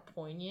way more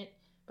poignant.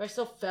 But I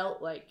still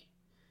felt like,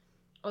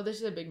 oh, this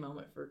is a big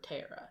moment for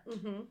Tara.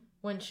 Mm-hmm.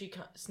 When she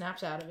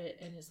snaps out of it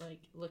and is, like,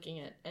 looking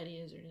at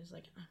Eddie Izzard and is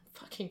like, I'm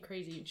fucking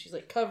crazy. And she's,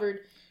 like, covered.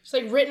 She's,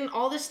 like, written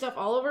all this stuff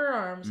all over her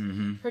arms.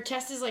 Mm-hmm. Her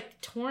chest is,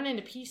 like, torn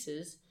into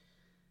pieces.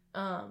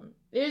 It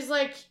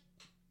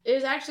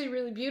was actually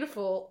really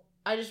beautiful.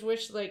 I just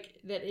wish, like,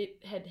 that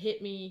it had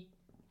hit me.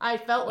 I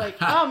felt like,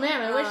 oh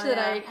man, I wish that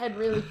I had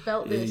really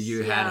felt this.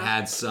 You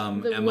had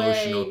some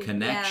emotional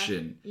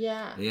connection.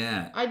 Yeah.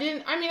 Yeah. I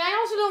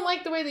also don't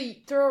like the way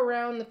they throw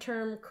around the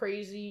term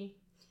crazy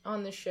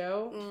on the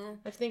show. Mm.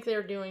 I think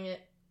they're doing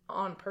it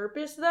on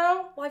purpose,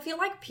 though. Well, I feel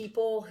like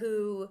people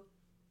who...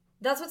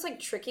 That's what's, like,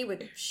 tricky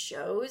with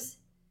shows,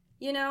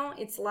 you know?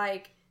 It's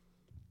like,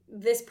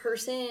 this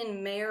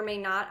person may or may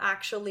not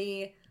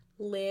actually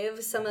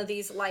live some of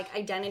these, like,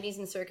 identities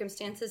and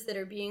circumstances that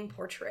are being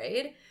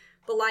portrayed.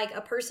 But, like, a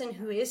person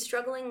who is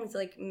struggling with,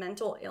 like,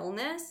 mental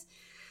illness,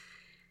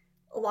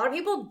 a lot of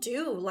people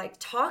do, like,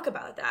 talk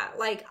about that.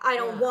 Like, I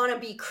don't want to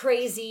be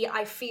crazy.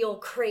 I feel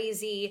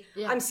crazy.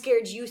 Yeah. I'm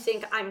scared you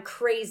think I'm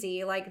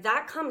crazy. Like,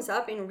 that comes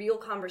up in real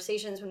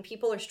conversations when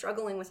people are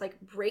struggling with,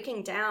 like,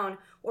 breaking down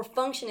or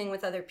functioning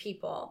with other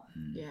people.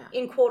 Yeah.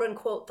 In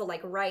quote-unquote the,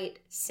 like, right,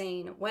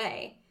 sane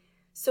way.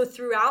 So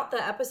throughout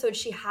the episode,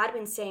 she had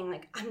been saying,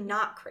 like, I'm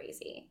not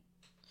crazy.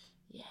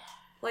 Yeah.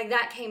 Like,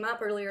 that came up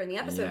earlier in the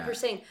episode. Her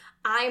saying,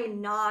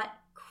 I'm not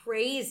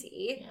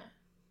crazy. Yeah.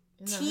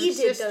 T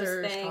did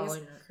those things.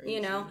 You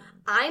know,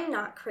 I'm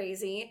not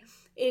crazy.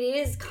 It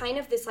is kind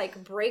of this,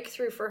 like,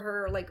 breakthrough for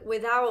her, like,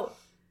 without,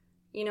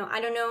 you know, I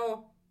don't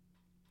know.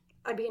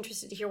 I'd be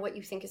interested to hear what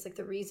you think is, like,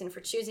 the reason for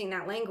choosing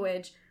that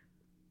language,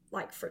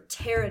 like, for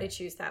Tara to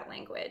choose that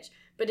language.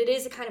 But it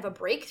is a kind of a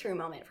breakthrough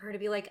moment for her to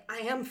be like, I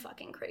am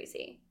fucking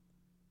crazy.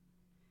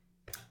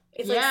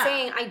 It's like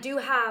saying, I do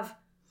have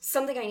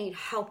something I need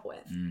help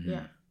with. Mm-hmm.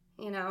 Yeah.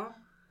 You know?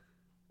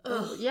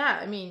 Oh, yeah,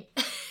 I mean,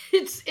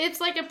 It's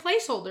like a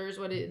placeholder is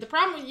what it is. The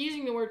problem with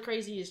using the word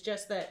crazy is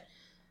just that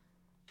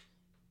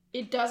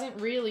it doesn't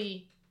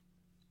really...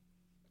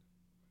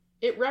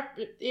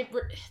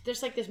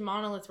 there's like this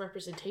monolith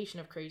representation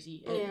of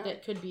crazy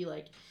that could be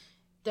like...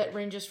 That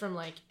ranges from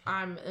like,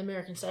 I'm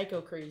American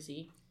Psycho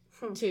crazy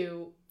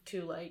to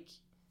like...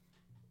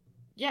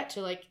 Yeah,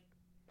 to like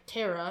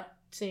Tara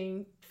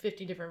seeing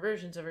 50 different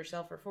versions of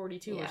herself or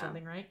 42 or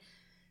something, right?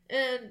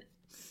 And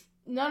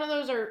none of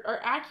those are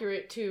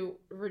accurate to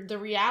the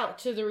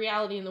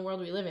reality in the world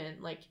we live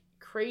in. Like,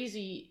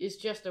 crazy is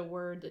just a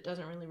word that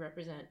doesn't really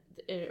represent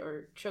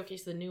or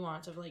showcase the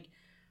nuance of like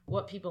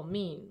what people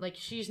mean. Like,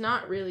 she's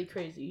not really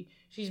crazy.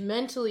 She's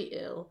mentally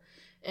ill,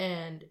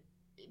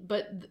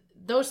 but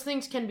those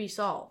things can be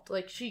solved.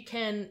 Like,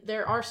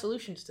 there are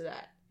solutions to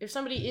that. If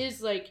somebody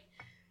is like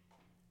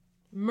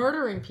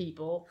murdering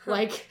people,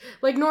 like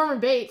Norman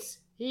Bates,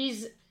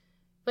 he's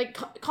like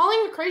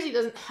calling him crazy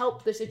doesn't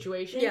help the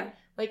situation. Yeah.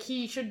 Like,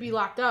 he should be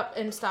locked up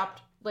and stop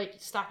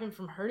him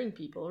from hurting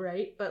people,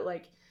 right? But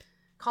like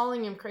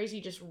calling him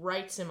crazy just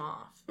writes him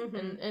off.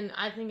 Mm-hmm. And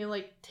I think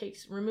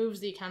it removes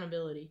the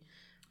accountability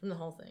from the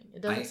whole thing.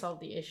 It doesn't solve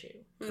the issue.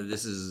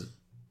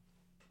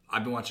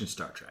 I've been watching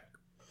Star Trek.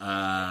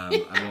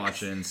 I've been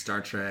watching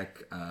Star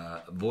Trek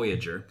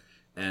Voyager,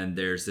 and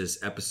there's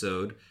this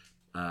episode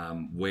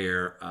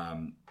where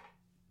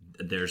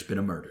there's been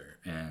a murder,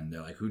 and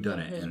they're like, who done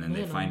it? And then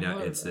they find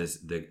out it's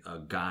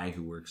a guy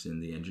who works in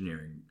the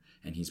engineering,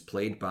 and he's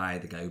played by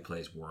the guy who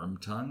plays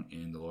Wormtongue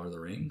in The Lord of the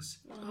Rings.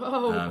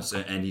 Oh.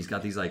 And he's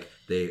got these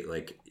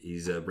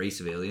he's a race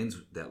of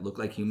aliens that look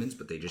like humans,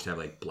 but they just have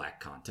like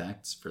black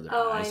contacts for their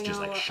eyes, just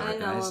like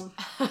shark eyes.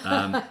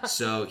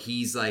 So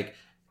he's like,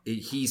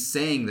 he's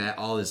saying that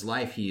all his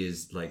life he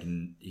is like,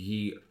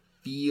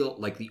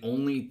 the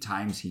only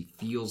times he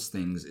feels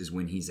things is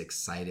when he's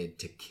excited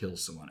to kill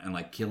someone, and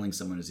like killing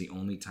someone is the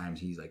only times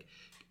he's like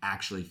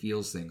actually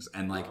feels things.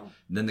 And like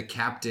then the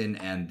captain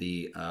and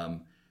the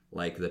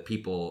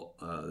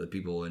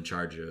people in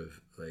charge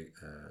of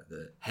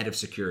the head of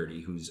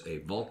security, who's a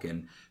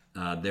Vulcan,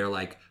 they're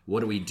like,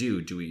 what do we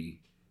do? Do we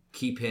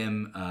keep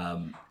him?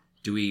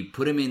 Do we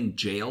put him in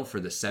jail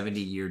for the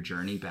 70-year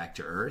journey back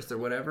to Earth or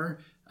whatever?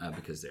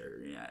 Because they're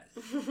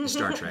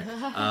Star Trek,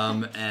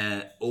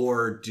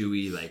 or do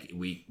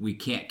we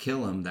can't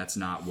kill him? That's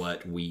not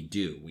what we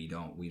do. We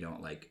don't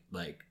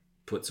like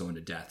put someone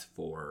to death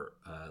for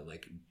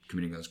like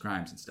committing those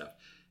crimes and stuff.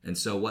 And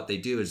so what they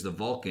do is the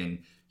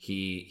Vulcan,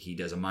 he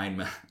does a mind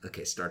meld.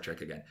 Okay, Star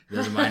Trek again. He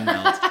does a mind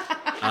meld.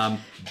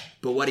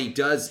 But what he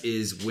does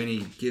is when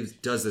he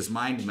does this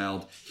mind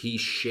meld, he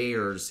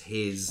shares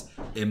his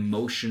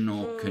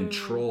emotional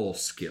control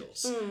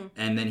skills.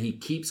 And then he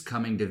keeps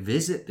coming to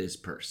visit this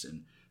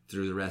person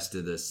through the rest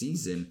of the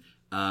season,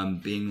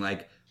 being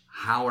like,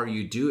 how are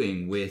you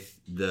doing with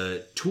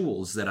the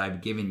tools that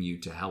I've given you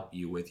to help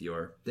you with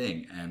your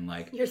thing? And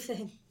like your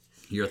thing,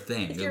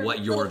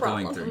 what you're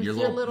going through, your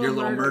little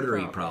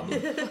murdery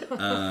problem.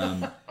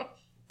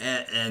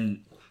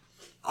 And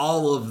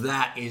all of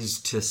that is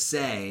to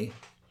say,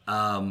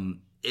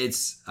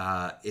 it's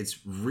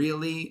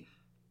really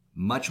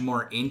much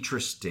more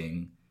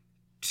interesting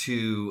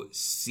to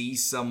see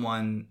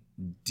someone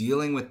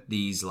dealing with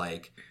these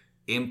like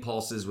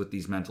impulses, with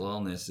these mental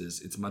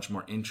illnesses. It's much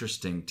more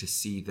interesting to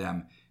see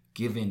them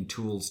given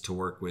tools to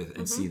work with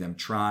and see them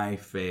try,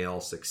 fail,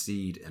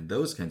 succeed, and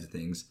those kinds of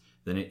things,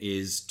 than it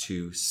is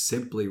to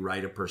simply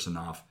write a person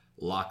off,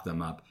 lock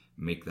them up,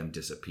 make them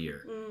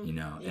disappear,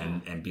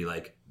 and be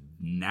like,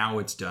 now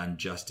it's done,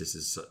 justice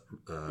is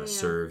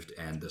served,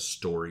 and the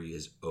story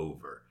is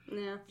over.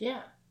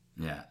 Yeah.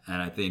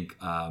 And I think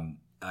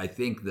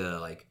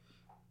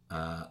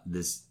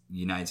this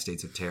United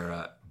States of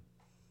Tara,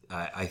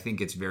 I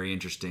think it's very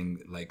interesting,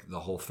 like the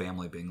whole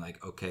family being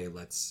like, okay,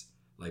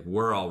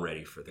 we're all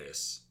ready for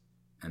this.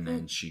 And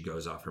then she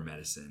goes off her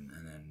medicine,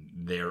 and then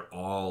they're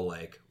all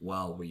like,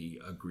 well,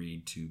 we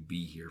agreed to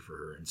be here for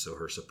her. And so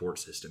her support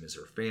system is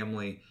her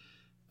family,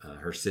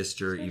 her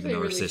sister, even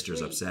though her sister's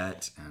sweet.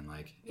 Upset, and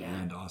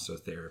and also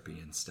therapy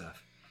and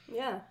stuff.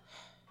 Yeah.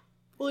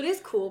 Well, it is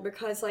cool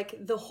because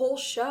like the whole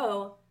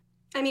show,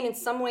 I mean, in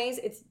some ways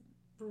it's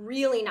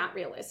really not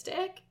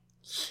realistic.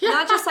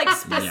 Not just like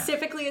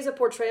specifically as a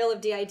portrayal of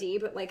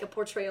DID, but like a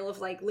portrayal of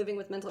like living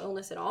with mental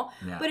illness at all.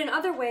 Yeah. But in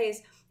other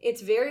ways,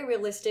 it's very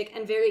realistic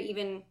and very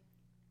even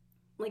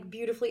like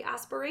beautifully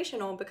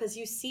aspirational, because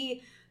you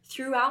see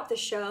throughout the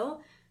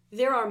show,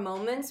 there are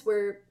moments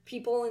where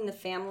people in the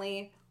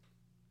family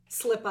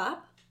slip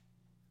up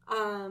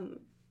and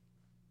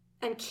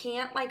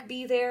can't like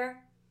be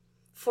there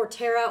for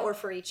Tara or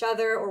for each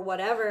other or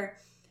whatever.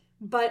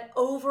 But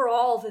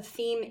overall, the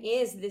theme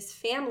is this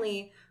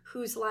family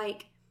who's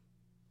like,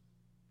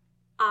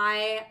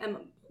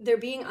 they're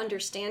being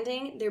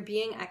understanding, they're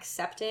being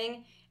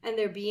accepting, and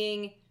they're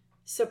being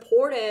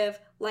supportive,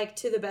 like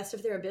to the best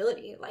of their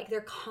ability. Like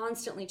they're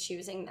constantly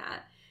choosing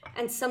that.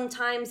 And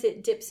sometimes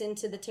it dips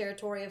into the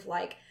territory of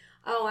like,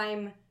 oh,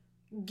 I'm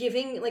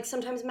giving, like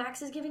sometimes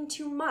Max is giving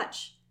too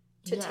much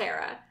to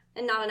Tara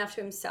and not enough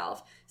to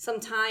himself.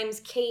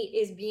 Sometimes Kate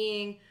is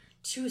being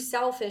too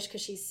selfish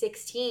because she's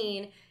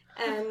 16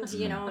 and,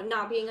 you know,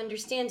 not being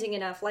understanding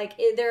enough. Like,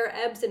 there are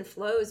ebbs and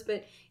flows,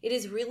 but it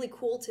is really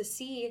cool to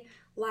see,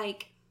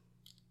 like,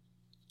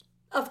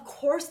 of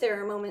course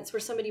there are moments where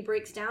somebody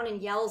breaks down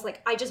and yells,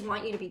 like, I just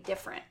want you to be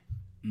different.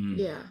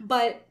 Yeah.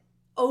 But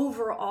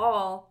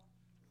overall,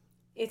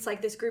 it's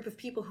like this group of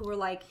people who are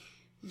like,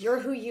 you're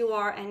who you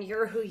are and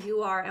you're who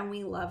you are and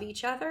we love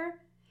each other.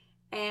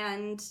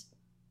 And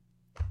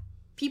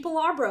people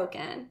are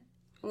broken.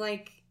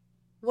 Like,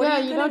 what are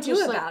you going to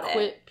do about it?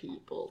 Quit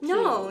people. Too,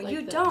 No, like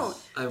you this. don't.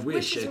 I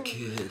wish I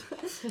could.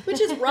 Which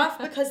is rough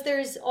because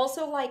there's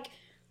also, like,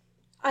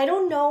 I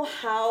don't know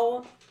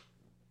how,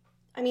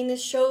 I mean,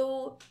 this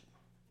show,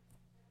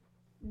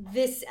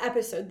 this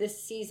episode,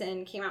 this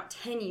season came out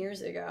 10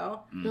 years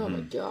ago. Oh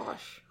my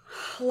gosh.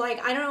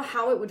 Like, I don't know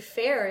how it would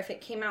fare if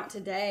it came out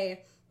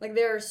today. Like,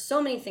 there are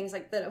so many things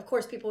like that. Of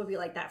course, people would be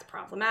like, that's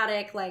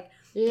problematic. Like,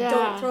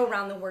 don't throw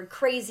around the word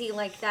crazy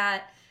like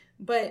that.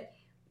 But,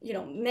 you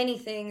know, many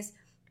things.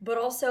 But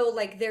also,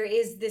 like, there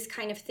is this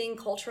kind of thing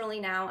culturally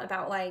now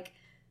about, like,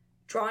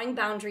 drawing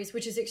boundaries,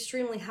 which is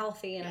extremely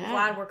healthy. And I'm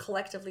glad we're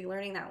collectively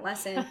learning that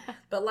lesson.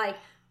 But, like,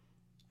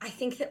 I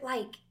think that,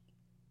 like,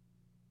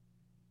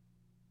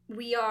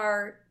 we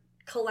are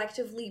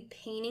collectively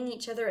painting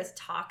each other as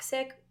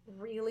toxic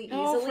really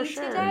easily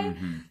today.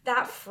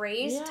 That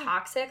phrase,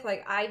 toxic,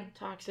 like, I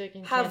toxic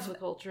and have cancel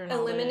culture and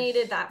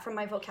eliminated that from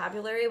my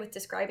vocabulary with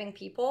describing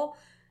people,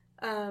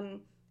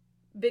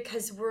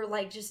 because we're,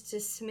 like, just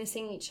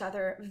dismissing each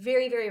other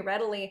very, very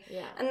readily.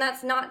 And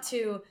that's not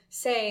to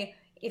say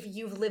if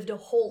you've lived a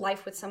whole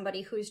life with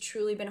somebody who's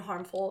truly been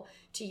harmful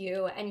to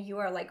you and you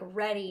are, like,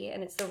 ready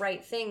and it's the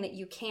right thing, that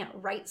you can't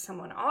write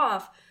someone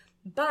off.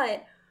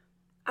 But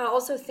I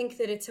also think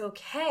that it's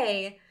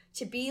okay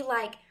to be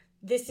like,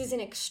 this is an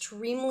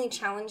extremely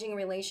challenging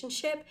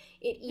relationship.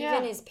 It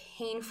even is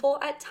painful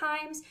at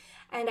times.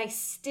 And I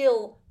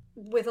still,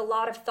 with a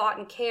lot of thought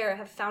and care,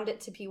 have found it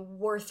to be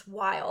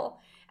worthwhile.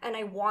 And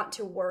I want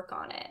to work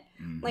on it.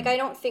 Like, I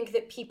don't think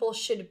that people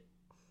should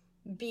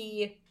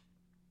be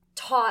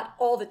taught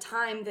all the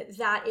time that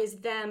that is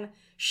them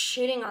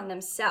shitting on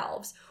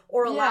themselves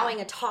or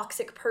allowing a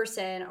toxic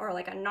person or,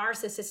 like, a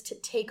narcissist to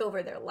take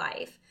over their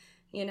life.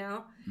 You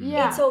know?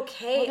 It's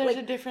okay. Well, there's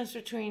like, a difference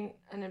between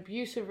an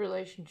abusive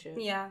relationship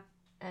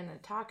and a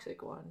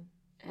toxic one.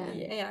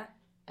 And,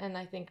 and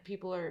I think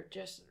people are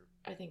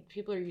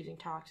using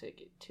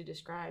toxic to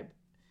describe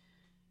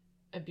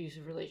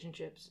abusive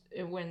relationships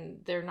when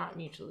they're not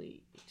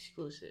mutually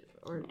exclusive.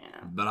 Or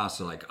But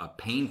also, like, a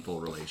painful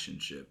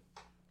relationship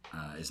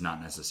is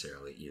not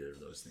necessarily either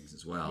of those things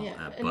as well.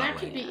 And that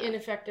could be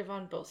ineffective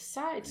on both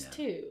sides,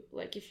 too.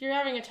 Like, if you're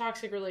having a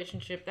toxic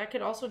relationship, that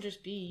could also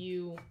just be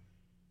you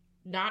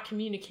not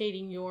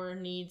communicating your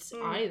needs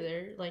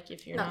either. Like,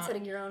 if you're not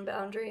setting your own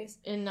boundaries.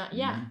 And not,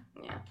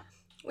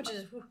 Which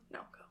is,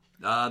 no,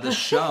 go.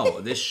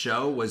 This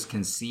show was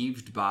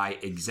conceived by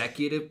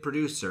executive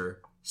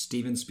producer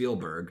Steven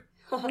Spielberg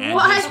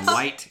and his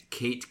wife,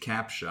 Kate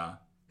Capshaw.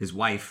 His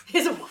wife.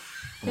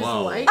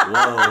 Whoa. Wife?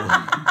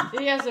 Whoa.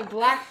 He has a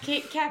black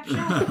Kate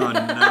Capshaw. Oh,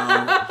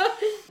 no.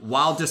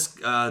 While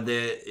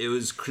it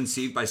was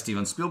conceived by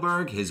Steven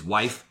Spielberg, his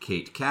wife,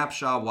 Kate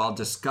Capshaw, while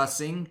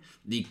discussing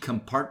the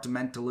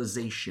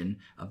compartmentalization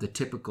of the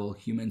typical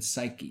human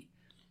psyche.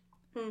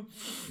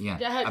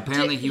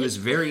 Apparently he was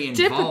very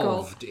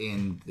involved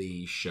in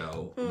the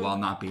show while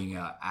not being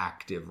an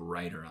active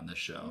writer on the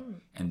show.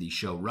 And the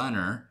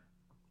showrunner,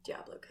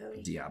 Diablo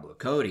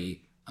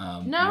Cody,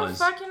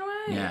 fucking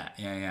way.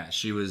 Yeah.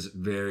 She was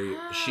very.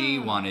 She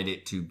wanted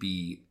it to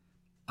be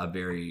a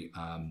very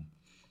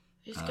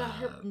She's got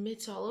her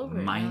mitts all over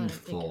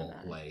mindful,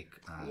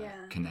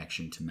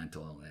 connection to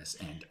mental illness,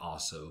 and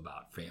also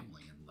about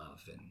family and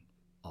love and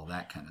all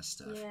that kind of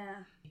stuff.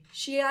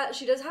 Yeah,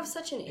 she does have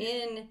such an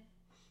in,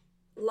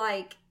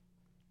 like,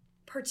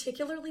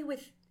 particularly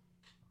with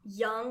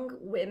young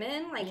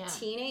women, like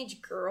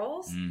teenage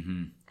girls,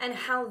 and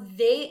how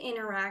they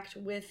interact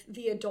with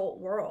the adult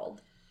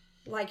world.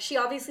 Like, she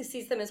obviously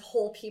sees them as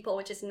whole people,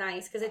 which is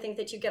nice, because I think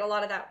that you get a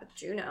lot of that with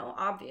Juno,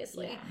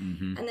 obviously.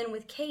 And then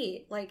with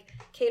Kate, like,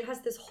 Kate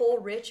has this whole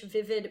rich,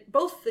 vivid,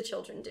 both the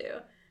children do,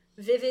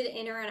 vivid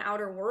inner and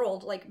outer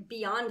world, like,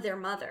 beyond their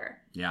mother.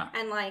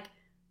 And, like,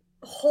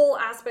 whole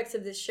aspects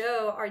of this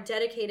show are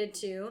dedicated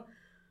to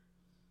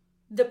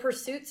the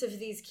pursuits of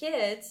these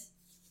kids,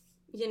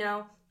 you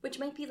know, which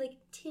might be, like,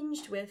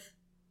 tinged with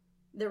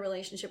the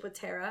relationship with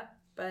Tara,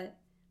 but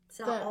it's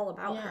not all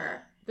about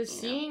her. The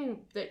scene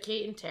that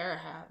Kate and Tara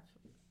have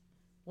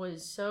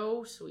was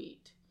so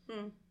sweet.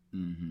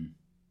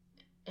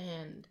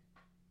 And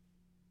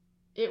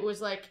it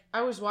was like,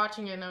 I was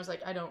watching it and I was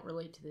like, I don't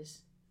relate to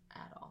this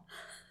at all.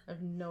 I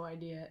have no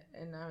idea.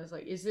 And I was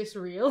like, is this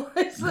real?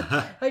 Is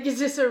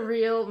this a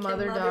real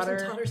mother-daughter?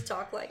 Mothers and daughters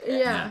talk like this?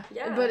 Yeah.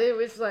 But it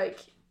was like,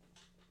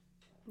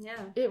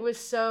 it was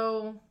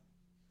so,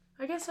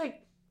 I guess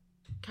I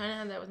kind of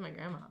had that with my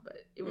grandma,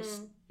 but it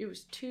was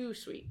too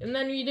sweet. And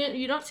then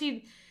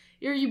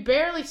you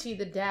barely see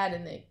the dad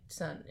and the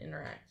son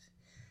interact.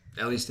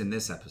 At least in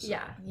this episode.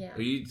 Yeah.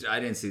 I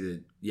didn't see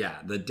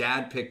the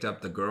dad picked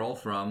up the girl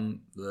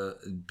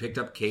picked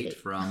up Kate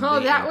from Oh,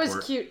 the that airport,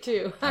 was cute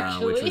too,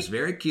 actually. which was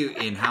very cute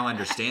in how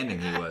understanding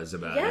he was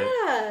about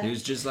it. He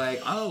was just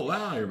like, oh,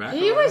 wow, you're back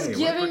He was already.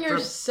 giving her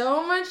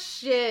so much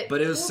shit.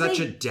 But it was such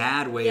a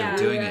dad way of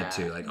doing it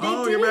too. Like, They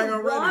oh, you're back didn't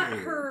already. want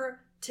her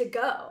to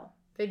go.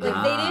 They Like,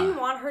 did. they didn't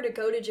want her to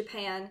go to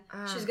Japan.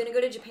 She was going to go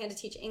to Japan to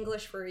teach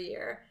English for a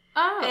year.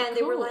 And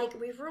they were like,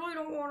 we really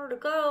don't want her to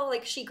go.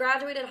 Like, she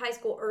graduated high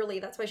school early.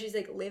 That's why she's,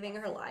 like, living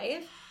her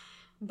life.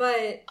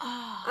 But,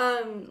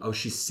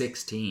 she's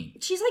 16.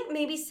 she's, like,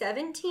 maybe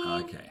 17.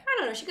 Okay. I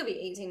don't know. She could be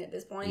 18 at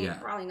this point. Yeah.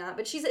 Probably not.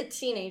 But she's a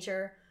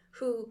teenager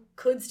who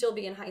could still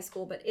be in high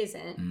school but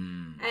isn't.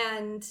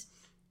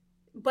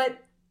 But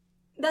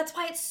that's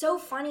why it's so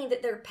funny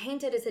that they're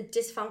painted as a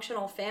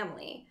dysfunctional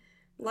family.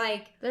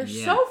 Like, they're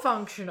so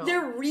functional.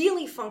 They're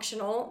really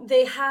functional.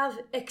 They have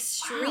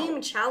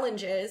extreme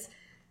challenges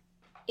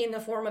in the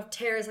form of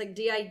Tara's, like,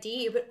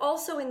 DID, but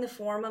also in the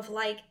form of,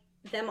 like,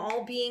 them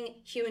all being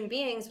human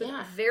beings with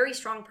very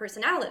strong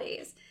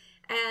personalities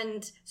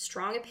and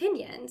strong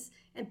opinions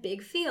and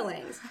big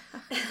feelings.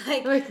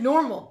 like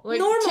normal. Like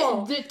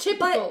normal.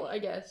 Typical, I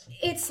guess.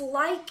 It's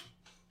like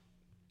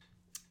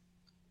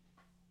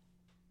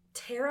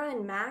Tara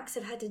and Max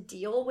have had to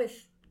deal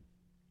with,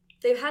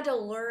 they've had to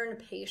learn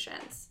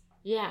patience.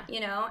 Yeah.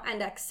 You know,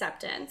 and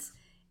acceptance.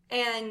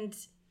 And,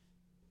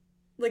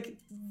 like,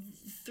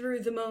 through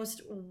the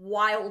most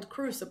wild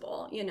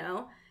crucible, you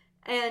know?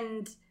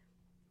 And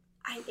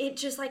it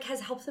just, like,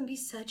 has helped them be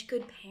such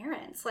good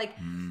parents. Like,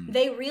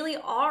 they really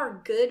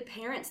are good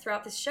parents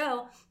throughout the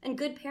show, and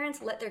good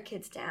parents let their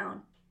kids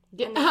down.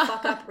 And they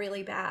fuck up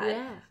really bad.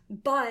 Yeah.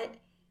 But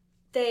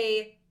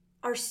they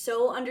are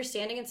so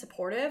understanding and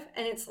supportive,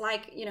 and it's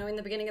like, you know, in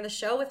the beginning of the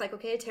show with, like,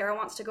 okay, Tara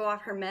wants to go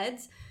off her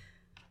meds.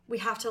 We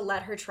have to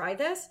let her try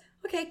this.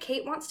 Okay,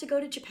 Kate wants to go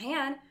to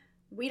Japan.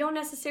 We don't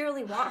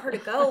necessarily want her to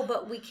go,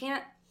 but we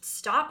can't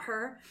stop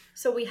her.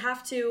 So we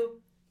have to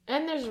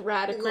And there's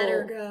radical, let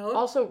her go.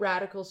 Also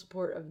radical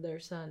support of their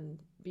son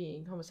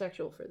being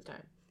homosexual for the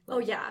time. Like, oh,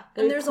 yeah.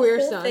 And there's a queer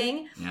whole son.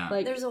 thing. Yeah.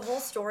 Like, There's a whole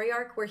story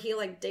arc where he,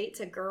 like, dates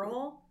a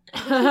girl. I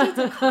think he dates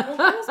a couple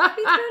girls maybe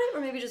throughout it,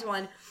 or maybe just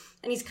one.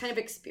 And he's kind of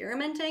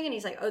experimenting, and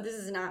he's like, oh, this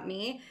is not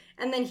me.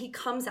 And then he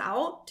comes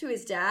out to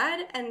his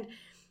dad, and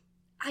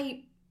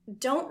I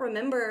don't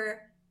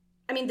remember.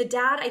 I mean, the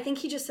dad, I think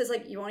he just says,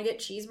 like, you want to get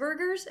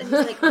cheeseburgers? And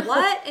he's like,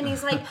 what? And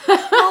he's like,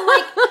 well,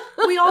 like,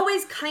 we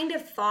always kind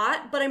of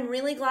thought, but I'm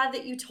really glad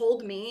that you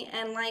told me.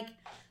 And, like,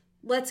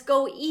 let's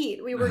go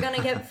eat. We were going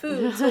to get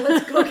food, so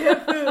let's go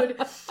get food.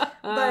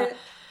 But,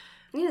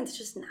 yeah, it's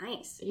just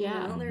nice.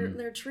 Yeah. You know?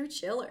 They're true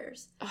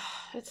chillers.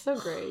 it's so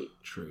great.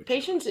 True.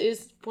 Patience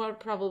is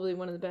probably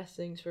one of the best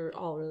things for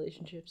all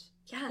relationships.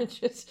 Yeah. It's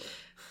just...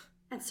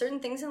 And certain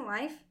things in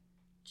life,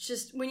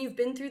 just when you've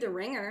been through the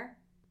ringer,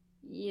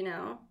 you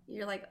know,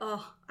 you're like,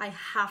 oh, I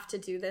have to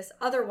do this.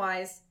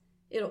 Otherwise,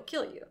 it'll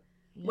kill you.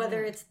 Yeah.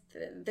 Whether it's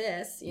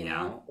this, you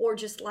know, or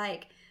just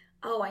like,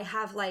 oh, I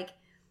have like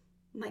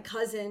my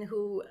cousin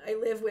who I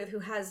live with who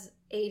has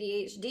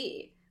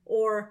ADHD.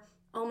 Or,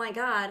 oh my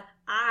God,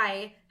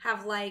 I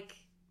have like,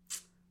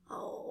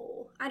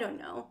 oh, I don't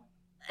know,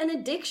 an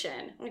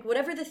addiction. Like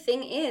whatever the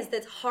thing is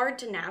that's hard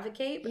to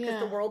navigate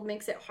because the world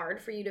makes it hard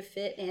for you to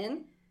fit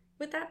in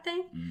with that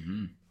thing.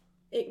 Mm-hmm.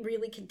 It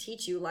really can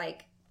teach you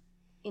like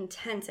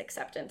intense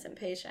acceptance and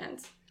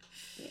patience,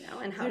 you know,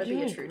 and how They're to be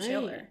a doing true great.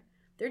 chiller.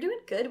 They're doing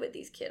good with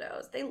these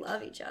kiddos. They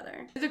love each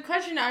other. The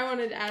question I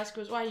wanted to ask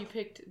was why you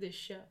picked this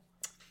show.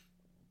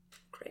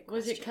 Great question.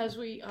 Was it because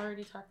we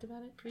already talked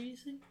about it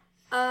previously?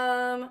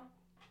 I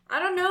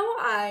don't know.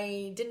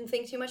 I didn't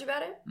think too much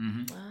about it.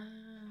 Mm-hmm.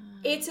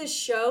 It's a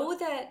show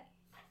that,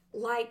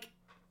 like,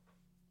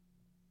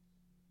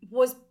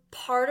 was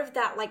part of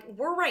that. Like,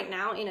 we're right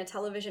now in a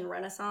television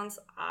renaissance,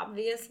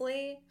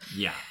 obviously.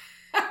 Yeah.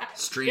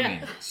 Streaming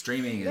has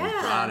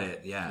brought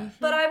it. Yeah.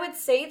 But I would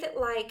say that,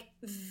 like,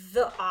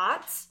 the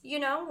aughts, you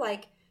know,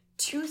 like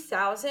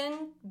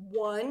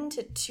 2001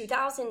 to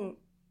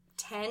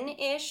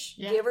 2010-ish,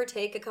 give or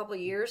take a couple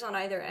years on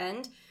either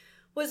end,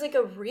 was like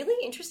a really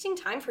interesting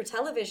time for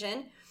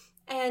television.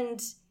 And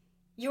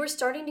you were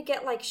starting to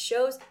get like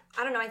shows.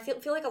 I don't know. I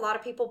feel like a lot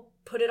of people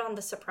put it on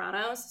The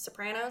Sopranos.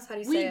 How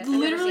do you say it?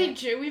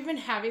 We've been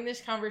having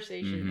this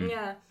conversation. Mm-hmm.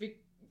 Yeah.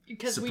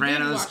 Because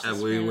Sopranos,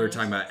 we we were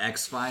talking about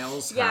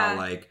X-Files, Yeah.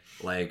 how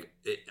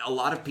a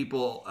lot of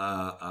people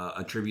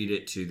attribute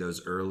it to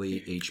those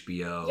early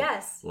HBO,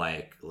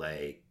 like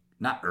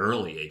not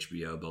early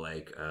HBO, but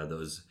like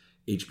those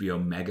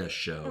HBO mega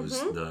shows,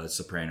 The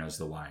Sopranos,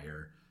 The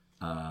Wire,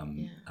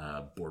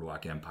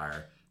 Boardwalk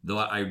Empire. Though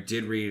I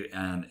did read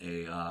on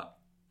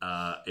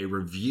a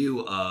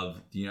review of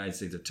the United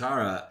States of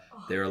Tara,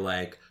 they were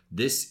like,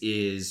 this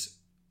is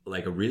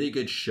like a really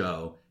good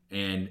show.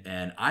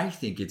 And I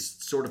think it's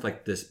sort of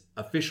like this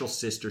official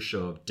sister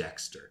show of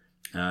Dexter.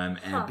 And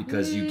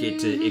because you get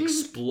to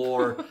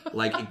explore,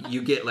 like,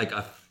 you get like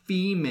a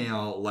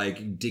female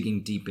like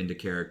digging deep into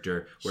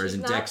character, whereas She's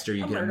in not Dexter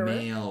you a get murderer. a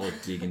male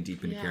digging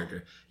deep into Yeah.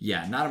 character.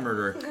 Yeah, not a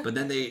murderer. But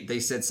then they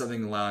said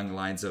something along the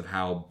lines of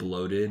how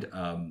bloated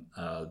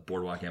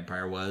Boardwalk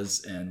Empire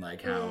was, and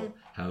like how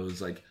it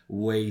was like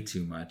way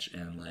too much,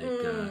 and like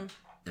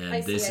and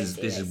I see, this I is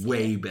see, this I is see.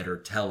 way better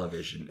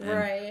television. And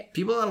Right.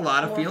 people had a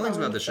lot of More feelings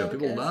about the show.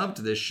 People focused. loved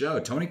this show.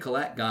 Toni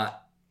Collette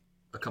got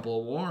a couple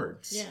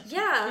awards. Yeah.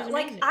 Yeah, She's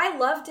like amazing. I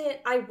loved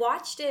it. I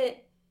watched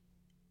it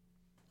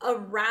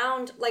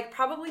around like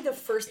probably the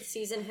first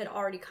season had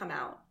already come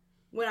out.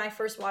 When I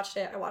first watched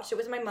it, I watched it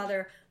with my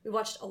mother. We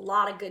watched a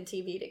lot of good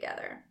TV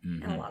together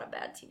and a lot of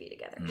bad TV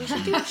together. We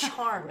should do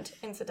Charmed,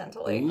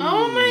 incidentally. Ooh.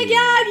 Oh my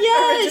god,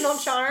 yes! Original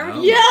Charmed.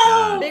 Oh Yo! my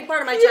God. Big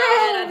part of my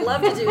childhood. I'd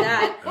love to do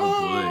that.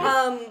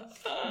 Oh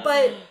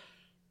But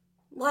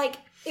like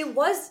it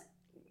was,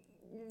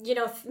 you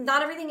know,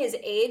 not everything is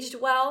aged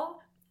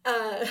well,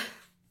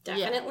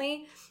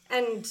 definitely,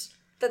 and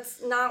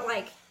that's not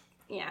like,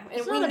 yeah, and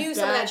It's we not a knew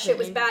some of bad that shit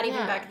was thing. bad even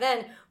Yeah. back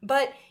then,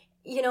 but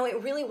you know,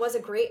 it really was a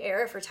great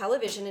era for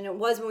television, and it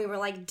was when we were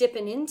like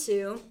dipping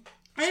into.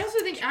 I also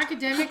think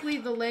academically,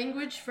 the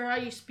language for how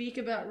you speak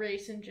about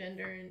race and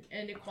gender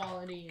and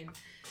equality and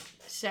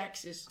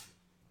sex is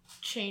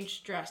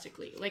changed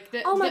drastically. Like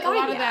Oh my a God,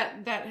 lot of yeah.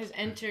 that has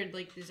entered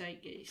like the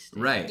zeitgeist.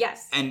 Right.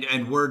 Yes.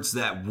 And words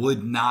that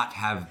would not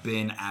have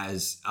been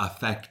as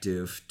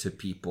effective to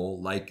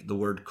people, like the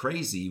word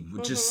crazy,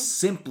 just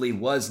simply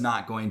was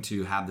not going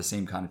to have the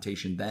same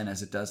connotation then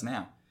as it does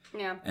now.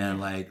 Yeah. And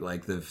like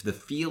the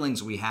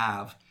feelings we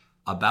have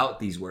about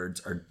these words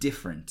are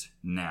different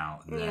now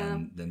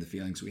than the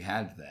feelings we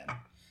had then.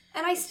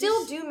 And I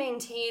still do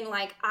maintain,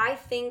 like, I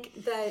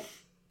think that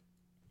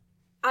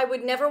I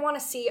would never want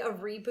to see a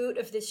reboot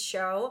of this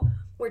show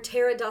where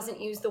Tara doesn't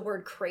use the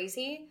word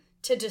crazy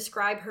to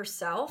describe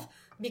herself,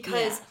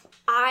 because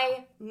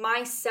I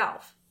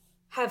myself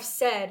have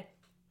said,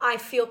 I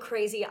feel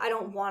crazy. I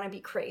don't want to be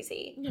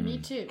crazy. Yeah, me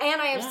too.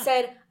 And I have Yeah.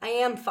 said, I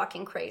am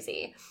fucking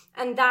crazy.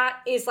 And that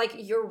is like,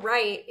 you're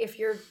right. If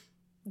you're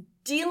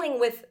dealing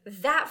with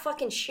that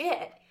fucking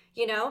shit,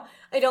 you know?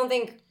 I don't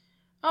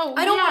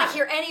want to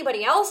hear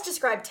anybody else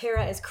describe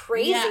Tara as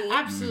crazy. Yeah,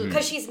 absolutely.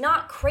 Because she's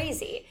not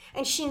crazy.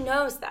 And she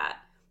knows that.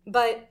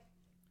 But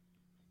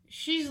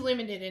She's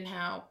limited in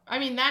how. I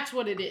mean, that's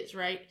what it is,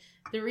 right?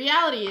 The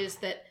reality is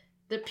that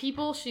the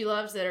people she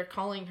loves that are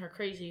calling her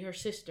crazy, her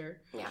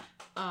sister,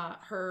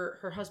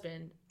 her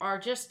husband, are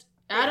just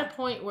at a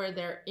point where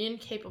they're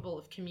incapable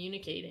of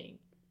communicating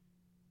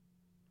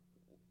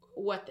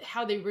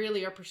how they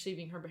really are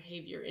perceiving her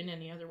behavior in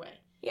any other way.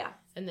 yeah.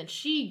 And then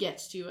she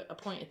gets to a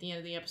point at the end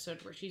of the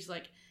episode where she's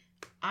like,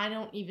 I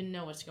don't even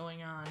know what's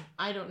going on.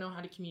 I don't know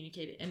how to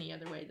communicate it any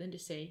other way than to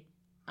say,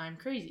 I'm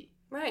crazy.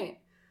 Right.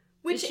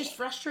 It's just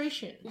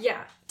frustration.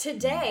 Yeah.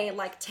 Today,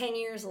 like 10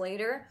 years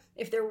later,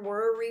 if there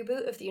were a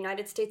reboot of the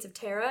United States of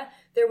Tara,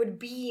 there would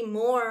be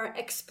more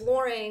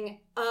exploring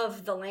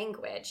of the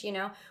language, you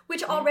know?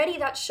 Which already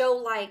that show,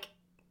 like,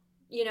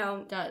 you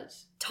know,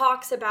 Does.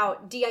 talks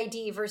about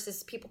DID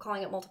versus people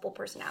calling it multiple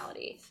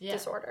personality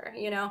disorder,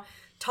 you know?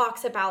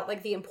 Talks about,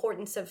 like, the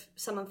importance of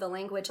some of the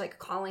language, like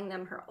calling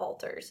them her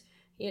alters,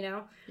 you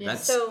know? Yeah.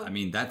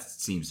 That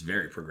seems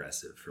very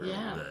progressive for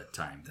the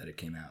time that it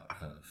came out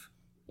of.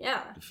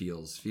 Yeah. It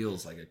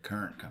feels like a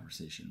current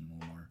conversation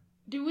more.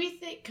 Do we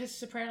think, because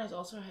Sopranos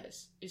also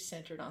is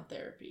centered on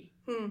therapy,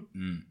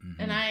 Mm-hmm.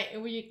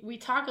 and we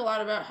talk a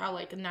lot about how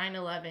like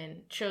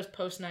 9/11 shows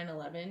post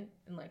 9/11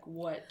 and like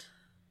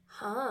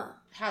how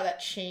that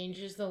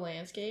changes the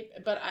landscape.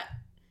 But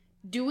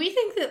do we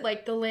think that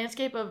like the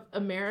landscape of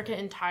America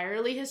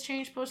entirely has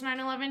changed post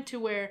 9/11 to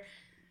where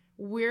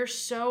we're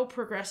so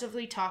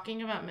progressively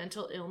talking about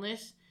mental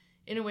illness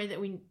in a way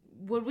that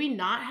would we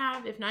not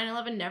have if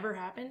 9/11 never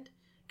happened?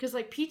 Because,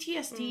 like,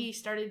 PTSD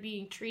started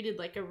being treated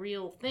like a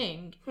real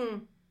thing,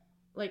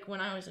 like,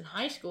 when I was in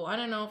high school. I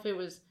don't know if it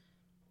was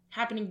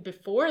happening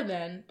before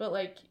then, but,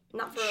 like,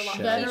 Not for a lot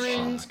of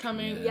veterans Shock,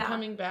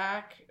 coming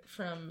back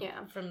from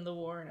the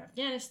war in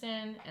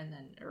Afghanistan and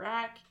then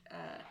Iraq.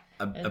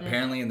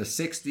 Apparently in the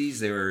 60s,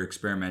 they were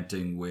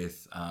experimenting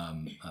with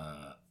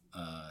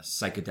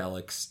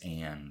psychedelics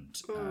and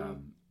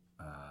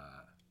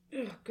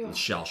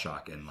shell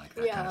shock and, like,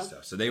 that kind of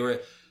stuff. So they were...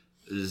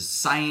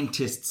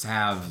 Scientists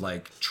have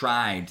like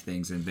tried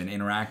things and been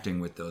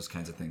interacting with those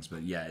kinds of things,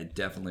 but yeah, it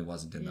definitely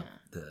wasn't in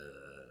the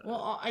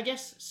Well, I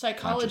guess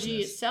psychology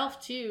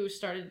itself too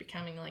started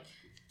becoming like,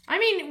 I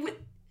mean,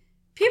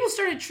 people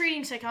started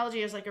treating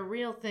psychology as like a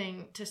real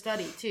thing to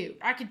study too.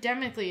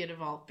 Academically, it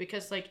evolved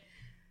because like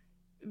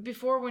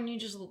before, when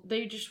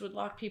they just would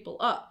lock people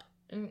up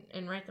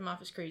and write them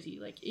off as crazy.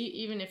 Like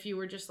even if you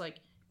were just like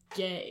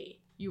gay,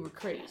 you were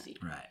crazy.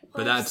 right. Well,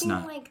 But I've that's seen,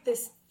 not like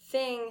this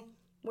thing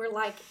where,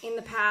 like, in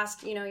the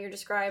past, you know, you're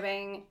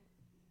describing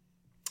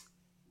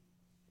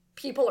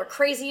people are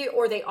crazy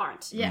or they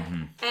aren't. Yeah.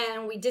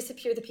 And we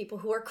disappear the people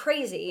who are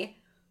crazy.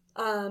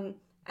 And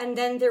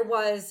then there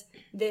was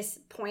this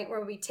point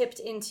where we tipped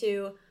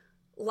into,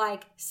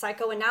 like,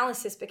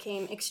 psychoanalysis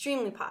became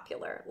extremely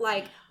popular.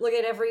 Like, look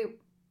at every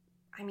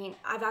I mean,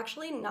 I've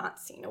actually not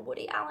seen a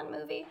Woody Allen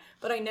movie,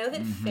 but I know that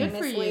Good for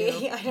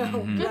famously, you. I know,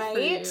 Good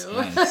right? for you.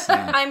 Nice,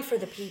 yeah. I'm for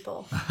the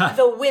people,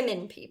 the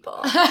women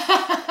people.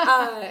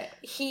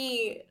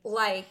 He,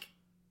 like,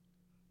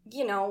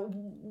 you know,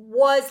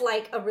 was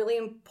like a really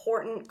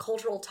important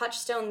cultural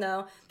touchstone,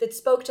 though, that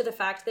spoke to the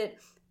fact that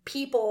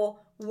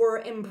people were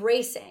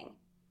embracing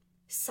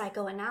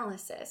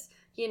psychoanalysis,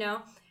 you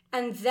know?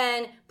 And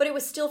then, but it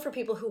was still for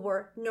people who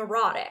were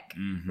neurotic,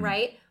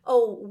 right?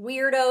 Oh,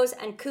 weirdos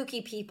and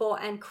kooky people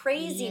and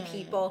crazy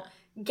people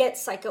get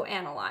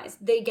psychoanalyzed.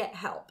 They get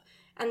help.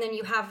 And then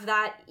you have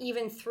that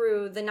even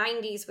through the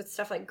 90s with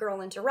stuff like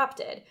Girl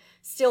Interrupted.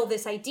 Still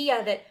this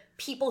idea that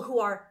people who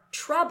are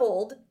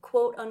troubled,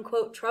 quote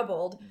unquote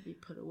troubled, Be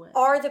put away.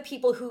 are the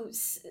people who,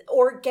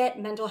 or get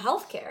mental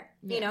health care,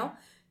 you know?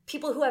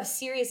 People who have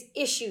serious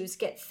issues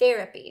get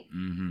therapy.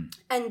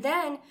 And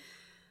then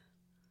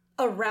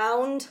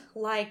around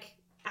like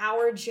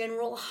our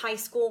general high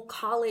school,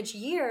 college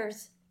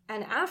years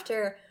and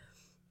after,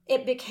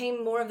 it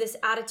became more of this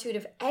attitude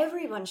of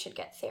everyone should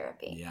get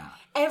therapy. Yeah.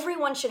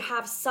 Everyone should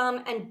have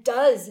some, and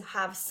does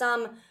have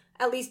some,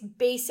 at least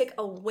basic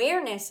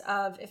awareness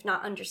of, if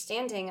not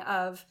understanding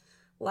of,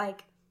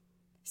 like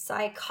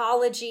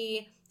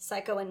psychology,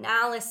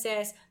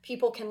 psychoanalysis.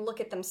 People can look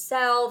at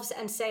themselves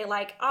and say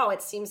like, oh,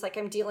 it seems like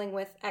I'm dealing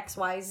with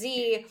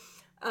XYZ.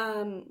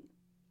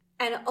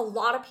 And a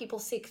lot of people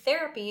seek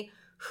therapy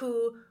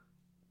who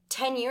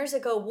 10 years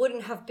ago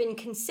wouldn't have been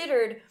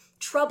considered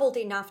troubled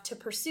enough to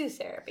pursue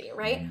therapy,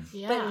 right?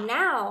 Yeah. But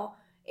now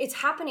it's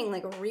happening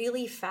like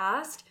really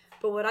fast.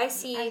 But what I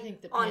see I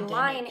think the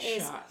online pandemic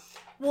is, shot.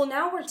 well,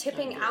 now we're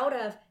tipping out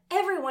of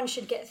everyone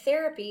should get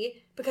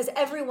therapy because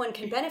everyone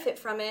can benefit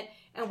from it.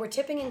 And we're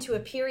tipping into a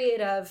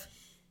period of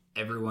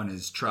Everyone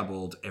is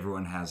troubled.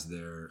 Everyone has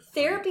their...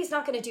 therapy's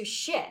not going to do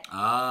shit.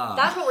 Ah.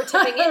 That's what we're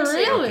tipping into.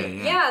 Really?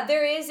 Okay, Yeah,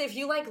 there is. If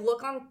you like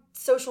look on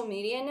social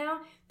media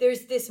now,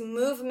 there's this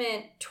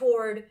movement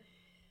toward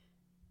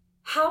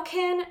how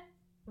can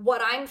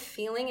what I'm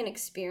feeling and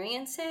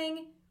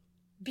experiencing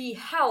be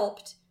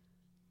helped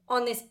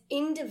on this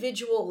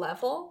individual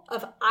level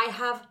of I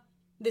have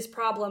this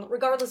problem,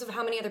 regardless of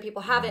how many other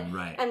people have it,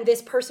 Right. and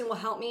this person will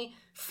help me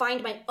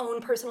find my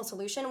own personal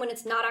solution when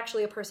it's not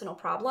actually a personal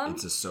problem.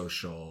 It's a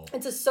social...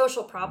 It's a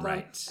social problem.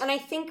 Right. And I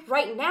think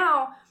right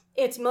now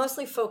it's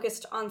mostly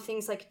focused on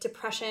things like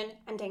depression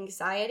and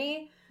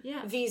anxiety.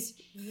 Yeah. These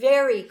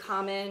very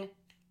common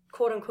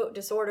quote unquote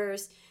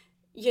disorders,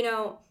 you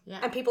know, Yeah.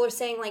 and people are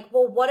saying like,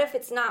 well, what if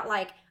it's not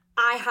like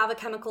I have a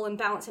chemical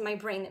imbalance in my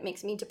brain that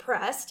makes me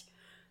depressed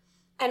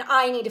and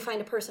I need to find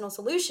a personal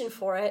solution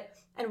for it?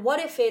 And what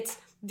if it's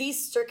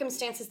these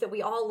circumstances that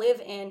we all live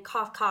in,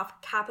 cough,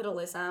 cough,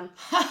 capitalism,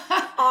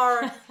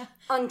 are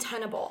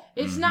untenable?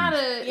 It's not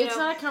a You it's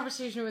know? not a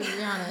conversation with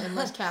Rihanna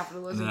unless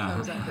capitalism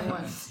comes up for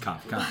one.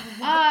 Cough.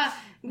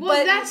 Well,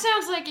 But- that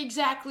sounds like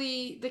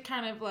exactly the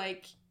kind of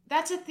like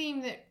that's a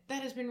theme that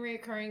has been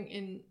reoccurring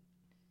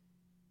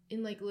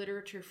in like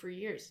literature for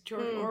years.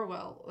 George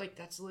Orwell, like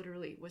that's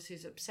literally was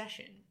his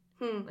obsession.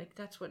 Like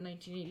that's what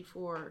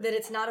 1984. That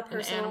it's not a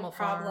personal Animal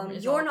Farm problem.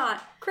 is You're all-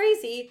 not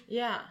crazy.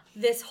 Yeah,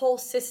 This whole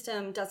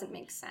system doesn't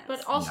make sense.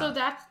 but also No.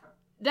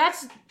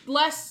 that's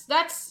less.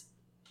 That's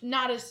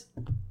not as.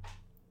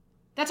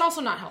 That's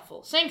also not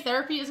helpful. Saying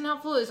therapy isn't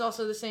helpful is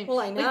also the same.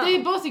 Well, I know. Like,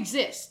 they both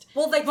exist.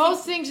 Well, they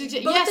Both things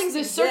exist. both Yes, things the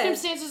exist.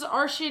 circumstances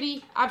are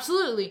shitty.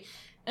 Absolutely.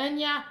 And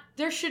yeah,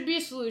 there should be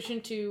a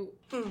solution to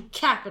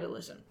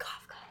capitalism.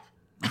 Cough,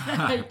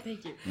 cough.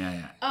 Thank you.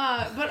 Yeah.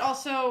 But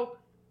also,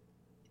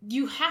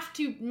 you have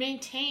to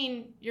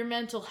maintain your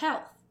mental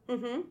health,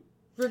 Mm-hmm.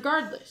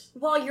 regardless.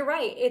 Well, you're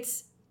right.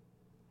 It's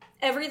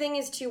everything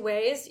is two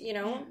ways. You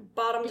know,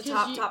 bottom to Because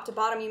top, you- top to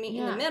bottom. You meet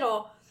in Yeah. the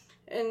middle,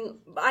 and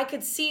I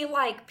could see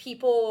like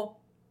people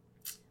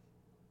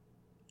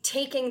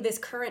taking this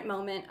current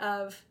moment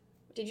of.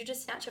 Did you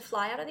just snatch a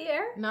fly out of the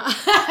air? No,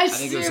 I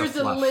think it was a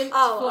fluff. lint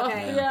Oh, fluff.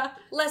 okay. Yeah.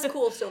 Less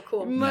cool, still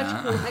cool. Much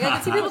Nah. cooler. Like I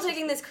can see people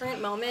taking this current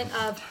moment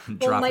of well,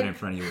 Drop my it in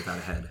front of you without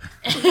a head.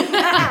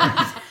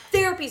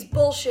 therapy's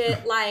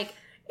bullshit. Like,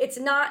 it's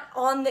not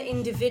on the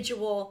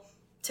individual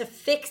to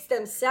fix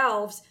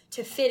themselves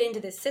to fit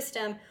into this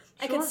system.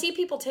 I could Sure. see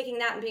people taking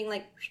that and being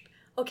like,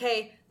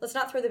 okay, let's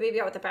not throw the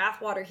baby out with the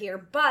bathwater here.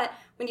 But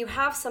when you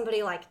have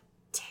somebody like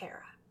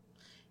Tara,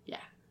 Yeah.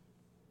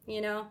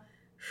 you know,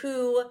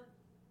 who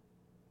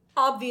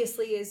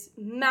obviously is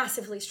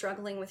massively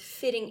struggling with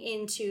fitting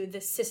into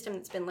the system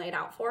that's been laid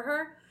out for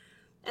her.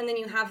 And then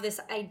you have this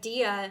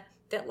idea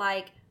that,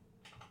 like,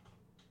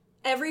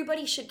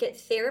 everybody should get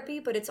therapy,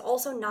 but it's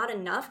also not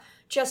enough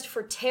just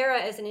for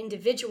Tara as an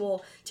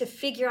individual to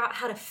figure out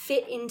how to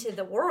fit into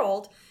the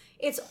world.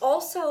 It's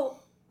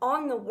also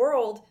on the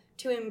world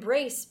to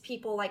embrace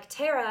people like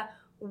Tara,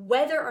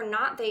 whether or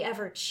not they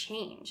ever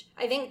change.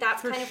 I think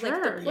that's For kind of like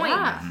sure, the point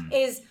yeah.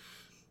 is,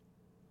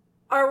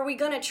 are we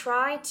going to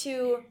try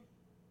to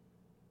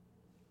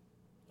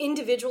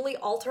individually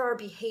alter our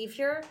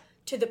behavior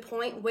to the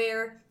point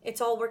where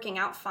it's all working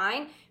out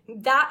fine?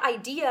 That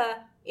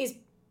idea is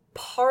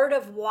part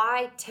of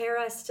why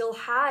Tara still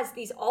has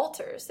these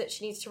altars that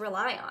she needs to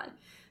rely on,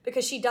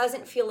 because she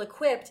doesn't feel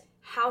equipped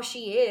how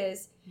she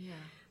is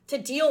to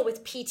deal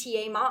with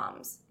PTA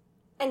moms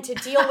and to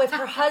deal with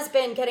her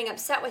husband getting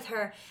upset with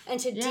her and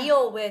to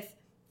deal with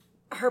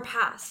her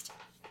past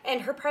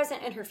and her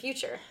present and her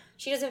future.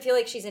 She doesn't feel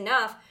like she's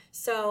enough,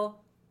 so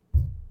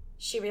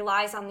she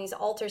relies on these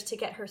altars to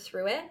get her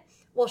through it.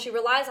 Well, she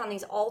relies on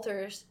these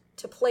altars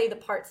to play the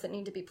parts that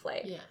need to be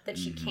played that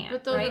she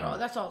can't, but right?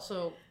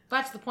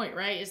 That's the point,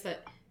 right? Is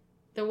that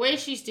the way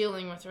she's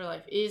dealing with her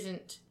life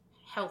isn't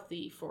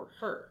healthy for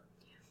her.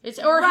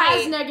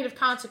 Has negative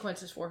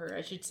consequences for her,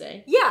 I should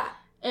say. Yeah.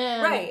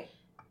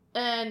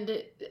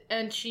 And,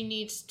 and she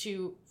needs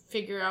to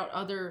figure out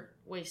other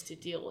ways to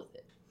deal with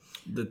it.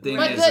 The thing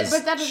but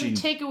that doesn't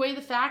take away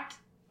the fact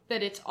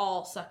that it's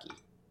all sucky.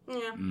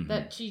 Yeah. Mm-hmm.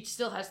 That she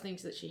still has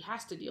things that she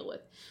has to deal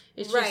with.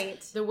 It's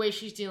just the way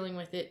she's dealing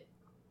with it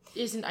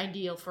isn't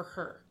ideal for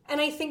her.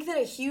 And I think that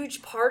a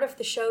huge part of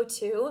the show,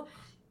 too,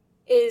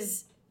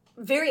 is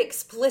very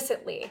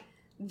explicitly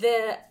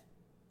the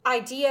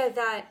idea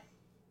that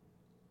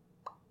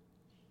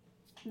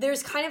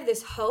there's kind of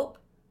this hope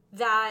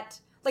that,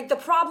 like, the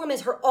problem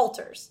is her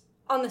altars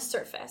on the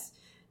surface.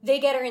 They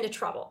get her into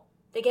trouble.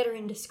 They get her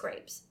into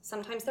scrapes.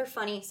 Sometimes they're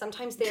funny.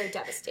 Sometimes they're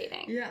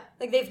devastating. Yeah.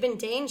 Like, they've been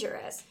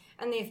dangerous,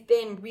 and they've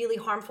been really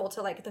harmful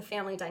to, like, the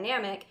family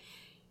dynamic.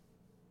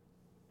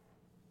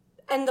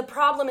 And the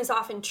problem is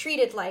often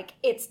treated like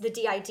it's the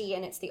DID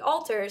and it's the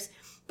altars,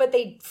 but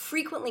they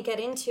frequently get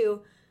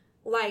into,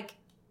 like,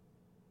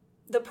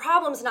 the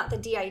problem's not the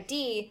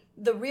DID.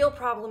 The real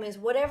problem is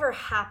whatever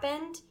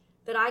happened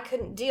that I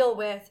couldn't deal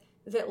with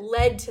that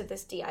led to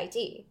this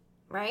DID,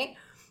 right?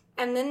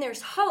 And then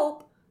there's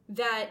hope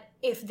that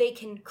if they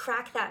can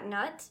crack that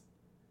nut,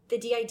 the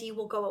DID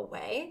will go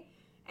away.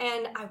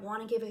 And I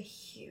want to give a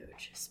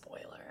huge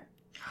spoiler.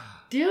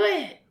 Do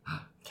it.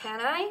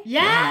 Can I?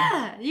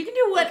 Yeah. You can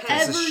do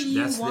whatever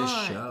you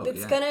want.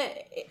 This show.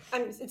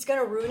 It's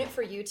gonna ruin it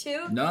for you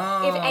two.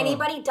 No. If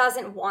anybody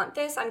doesn't want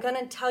this, I'm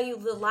gonna tell you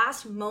the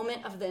last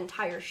moment of the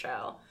entire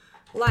show.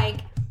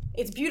 Like,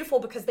 it's beautiful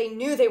because they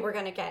knew they were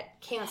gonna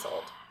get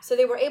canceled, so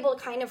they were able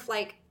to kind of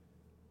like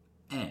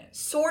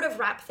sort of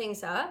wrap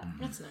things up.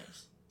 That's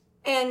nice.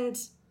 And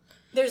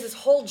there's this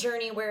whole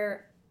journey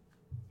where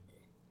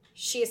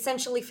she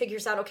essentially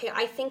figures out, okay,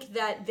 I think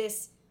that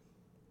this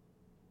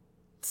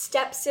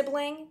step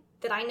sibling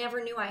that I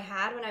never knew I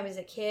had when I was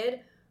a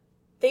kid,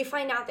 they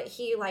find out that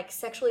he, like,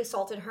 sexually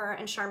assaulted her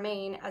and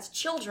Charmaine as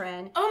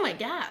children. Oh my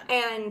God.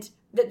 And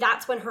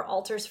that's when her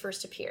altars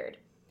first appeared.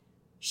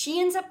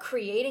 She ends up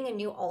creating a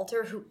new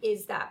altar who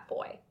is that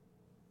boy.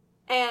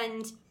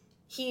 And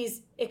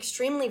he's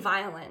extremely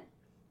violent.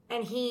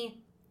 And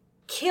he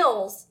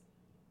kills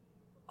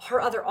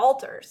her other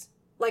altars,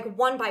 like,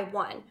 one by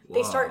one. Whoa.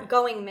 They start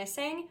going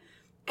missing,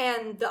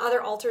 and the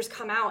other altars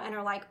come out and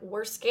are like,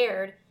 we're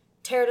scared.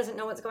 Tara doesn't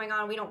know what's going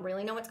on. We don't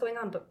really know what's going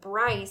on, but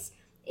Bryce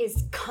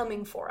is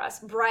coming for us.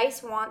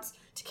 Bryce wants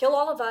to kill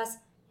all of us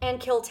and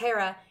kill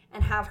Tara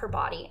and have her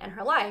body and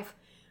her life.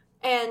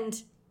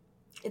 And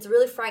it's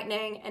really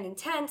frightening and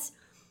intense.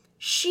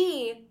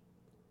 She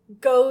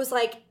goes,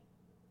 like,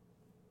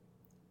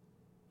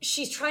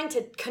 she's trying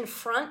to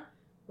confront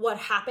what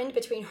happened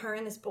between her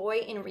and this boy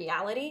in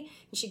reality.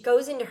 And she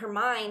goes into her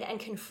mind and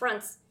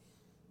confronts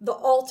the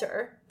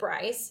altar,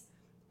 Bryce,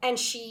 and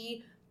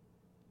she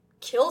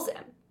kills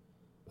him.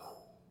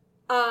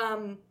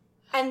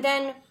 And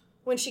then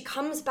when she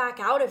comes back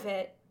out of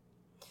it,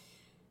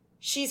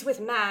 she's with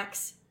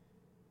Max,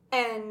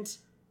 and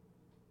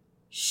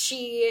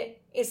she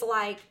is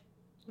like,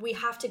 we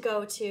have to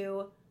go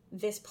to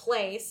this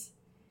place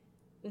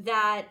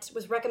that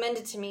was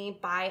recommended to me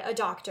by a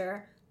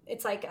doctor.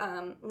 It's like,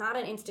 not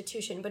an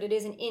institution, but it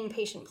is an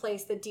inpatient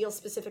place that deals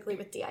specifically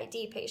with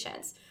DID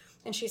patients.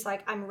 And she's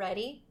like, I'm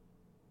ready.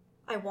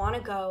 I want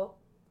to go.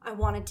 I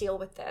want to deal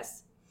with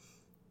this.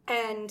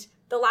 And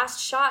the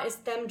last shot is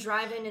them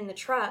driving in the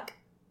truck,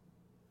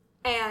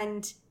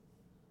 and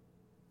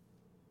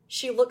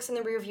she looks in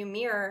the rearview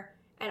mirror,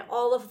 and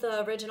all of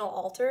the original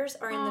altars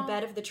are in the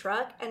bed of the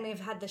truck, and they've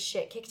had the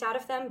shit kicked out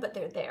of them, but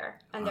they're there,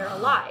 and they're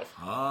alive.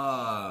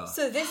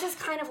 So this is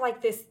kind of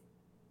like this,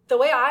 the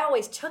way I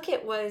always took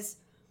it was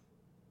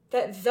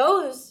that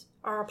those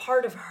are a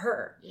part of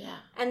her. Yeah.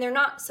 And they're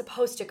not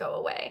supposed to go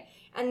away.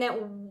 And that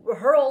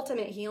her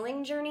ultimate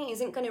healing journey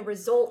isn't going to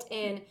result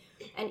in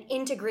an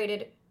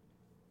integrated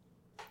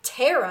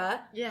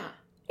Tara. Yeah.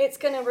 It's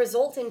going to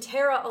result in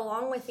Tara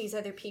along with these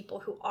other people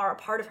who are a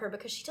part of her,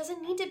 because she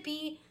doesn't need to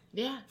be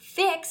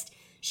fixed.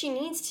 She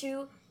needs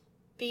to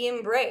be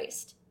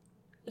embraced.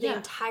 The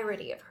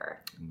entirety of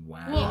her.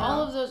 Wow. Well,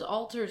 all of those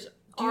altars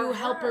do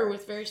help her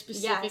with very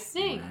specific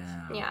things.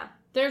 Wow.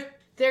 Yeah.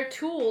 They're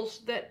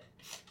tools that,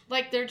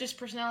 like, they're just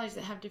personalities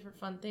that have different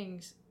fun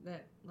things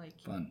that, like...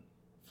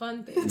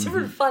 Fun things.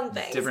 Different fun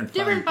things.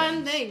 Different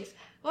fun things.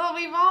 Well,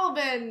 we've all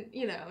been,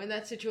 in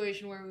that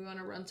situation where we want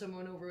to run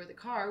someone over with a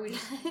car. We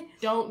just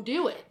don't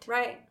do it.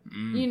 Right.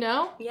 You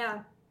know?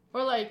 Yeah.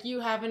 Or, like, you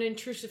have an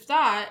intrusive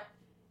thought,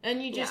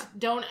 and you just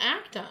don't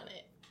act on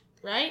it.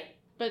 right?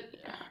 But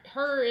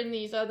her in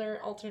these other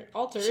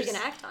alters, She can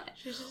act on it.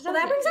 She just Well,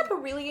 that doesn't. brings up a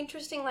really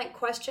interesting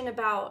question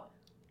about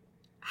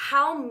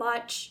how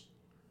much,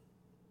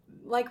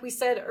 like we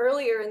said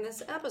earlier in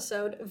this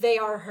episode, they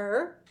are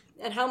her,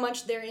 and how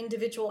much they're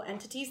individual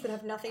entities that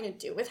have nothing to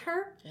do with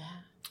her. Yeah.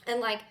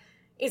 And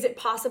is it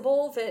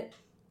possible that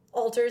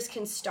alters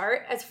can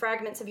start as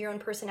fragments of your own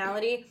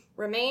personality,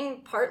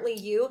 remain partly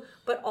you,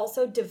 but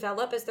also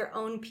develop as their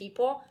own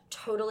people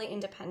totally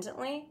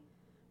independently?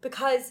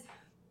 Because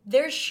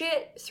there's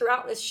shit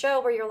throughout this show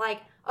where you're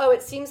like, oh,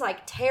 it seems like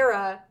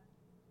Tara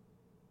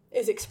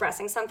is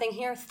expressing something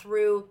here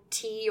through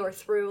T or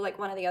through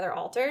one of the other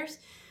alters.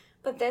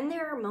 But then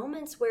there are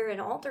moments where an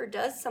alter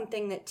does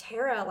something that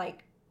Tara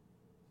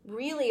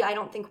really I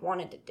don't think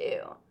wanted to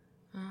do.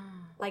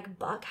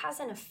 Buck has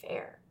an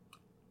affair.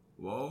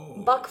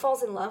 Whoa. Buck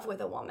falls in love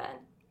with a woman.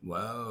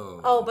 Whoa.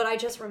 Oh, but I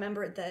just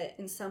remembered that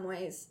in some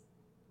ways.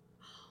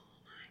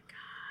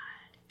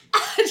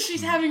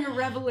 She's having a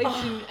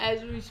revelation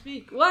as we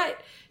speak. What?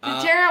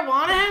 Did Tara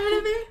want to have an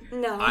affair?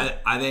 No.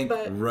 I think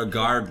but-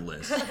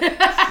 regardless, we've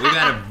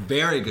had a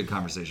very good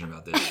conversation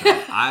about this show.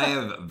 I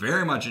have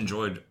very much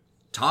enjoyed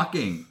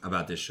talking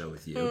about this show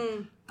with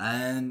you.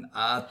 And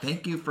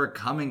thank you for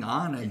coming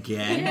on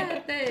again. Yeah,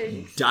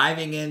 thanks.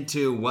 Diving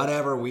into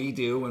whatever we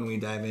do when we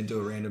dive into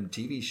a random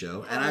TV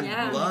show. And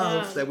I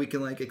love that we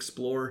can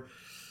explore.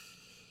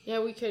 Yeah,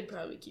 we could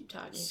probably keep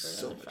talking for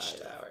So another much 5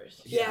 stuff. Oh,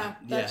 hours. Yeah.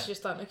 That's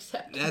just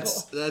unacceptable.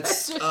 That's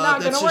just not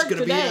that's gonna just work going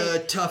to be today. a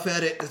tough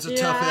edit. It's a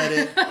tough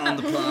edit on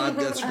the pod,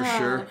 that's for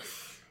sure.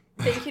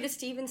 Thank you to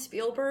Steven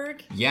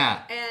Spielberg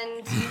Yeah.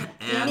 and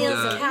And, Niels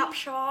uh,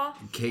 Capshaw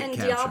Kate and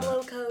Capshaw.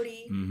 Diablo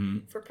Cody Mm-hmm.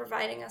 for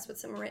providing us with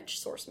some rich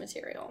source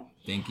material.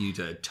 Thank you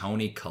to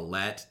Tony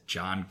Collette,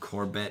 John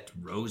Corbett,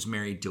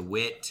 Rosemary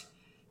DeWitt.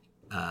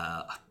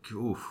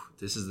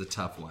 This is the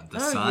tough one.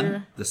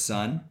 The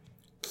Son,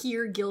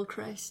 Keir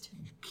Gilchrist.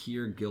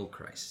 Keir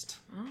Gilchrist.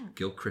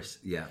 Gilchrist,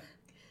 yeah.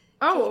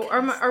 Oh,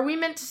 are we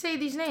meant to say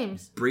these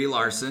names? Brie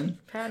Larson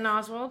Patton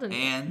Oswalt and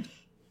and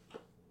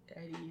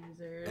Eddie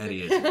Izzard.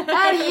 Eddie Izzard.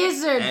 Eddie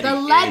Izzard, Eddie the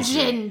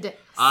legend.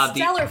 The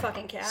Stellar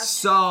fucking cast.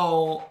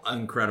 so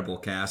incredible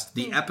cast.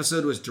 The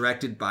episode was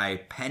directed by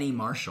Penny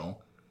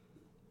Marshall.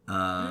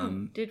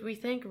 Did we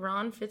thank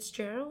Ron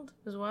Fitzgerald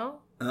as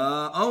well?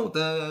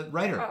 The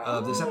writer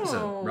of this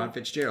episode, Ron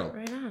Fitzgerald.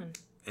 Right on.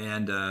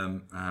 And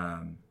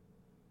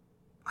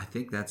I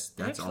think that's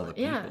all the Excellent,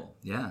 people.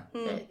 Yeah.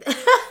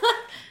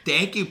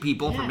 Thank you,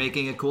 people, for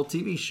making a cool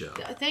TV show.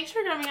 Thanks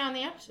for coming on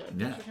the episode.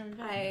 Yeah. Thanks for coming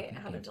back. I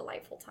had a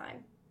delightful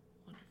time,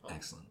 Wonderful.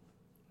 Excellent.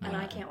 and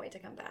I can't wait to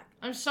come back.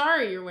 I'm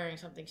sorry you're wearing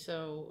something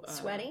so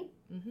Sweaty,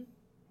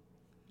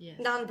 Yes.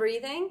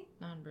 non-breathing,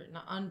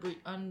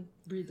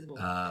 unbreathable.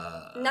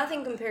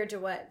 nothing compared to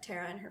what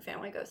Tara and her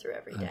family go through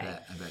every day I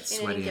bet in any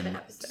sweating. given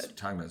episode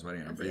Talking about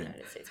sweating and of the breathing.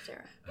 United States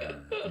Tara.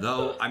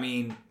 Though, I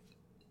mean,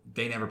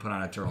 they never put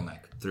on a turtleneck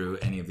through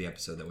any of the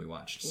episode that we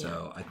watched.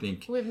 So I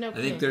think We have no I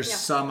think clue. there's Yeah.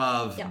 some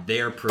of Yeah.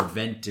 they're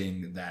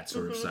preventing that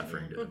sort of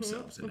suffering to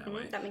themselves in that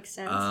way. That makes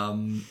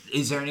sense.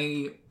 Is there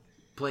any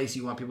place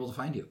you want people to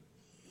find you?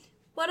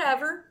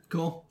 Whatever.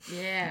 Cool.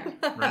 Yeah.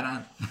 Right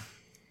on.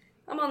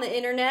 I'm on the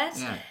internet.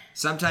 Yeah.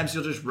 Sometimes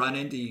you'll just run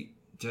into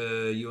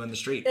you on the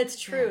street. It's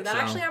true. That So-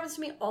 actually happens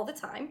to me all the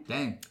time.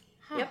 Dang.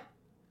 Yep.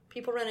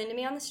 People run into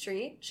me on the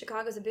street.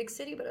 Chicago's a big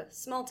city, but a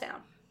small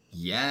town.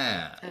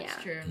 Yeah. That's Yeah.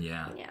 true.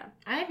 Yeah. Yeah.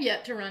 I have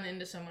yet to run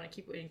into someone. I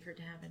keep waiting for it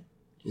to happen.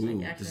 Just, Ooh,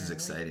 like, this is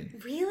accidentally.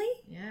 exciting.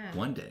 Really? Yeah.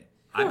 One day.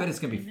 I bet it's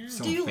going to be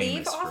someone Do you leave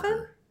famous for often?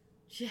 her.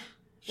 Yeah.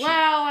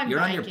 Well, I'm You're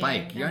on your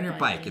biking. bike. You're on I'm your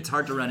bike. biking. It's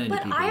hard to run into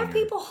But people. I have when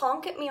you're- people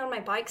honk at me on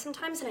my bike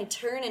sometimes, and I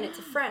turn, and it's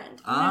a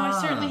friend. No, I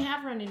Ah. certainly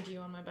have run into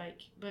you on my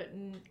bike, but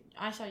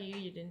I saw you.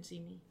 You didn't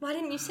see me. Why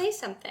didn't you say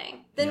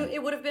something? Then Yeah.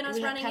 it would have been us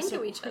We running passed into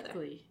so each other.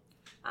 quickly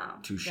Oh.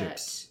 Two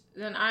ships.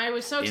 Then I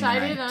was so In the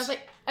excited, and night. I was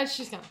like, oh,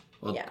 "She's gone."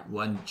 Well, Yeah.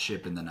 one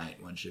ship in the night,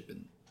 one ship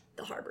in...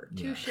 The harbor.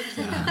 Yeah. ships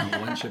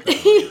One ship in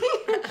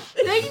the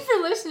Thank you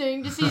for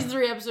listening to season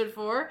 3, episode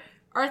 4.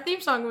 Our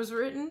theme song was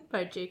written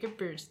by Jacob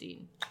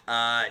Bernstein.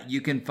 You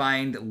can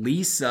find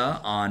Lisa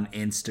on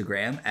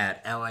Instagram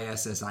at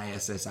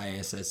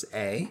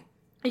LISSISSISSA.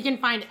 You can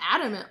find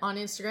Adam on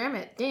Instagram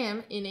at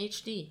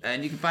DamnInHD.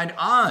 And you can find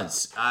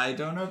Oz. I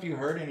don't know if you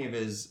heard any of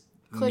his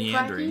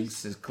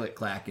meanderings, Click-clackings? his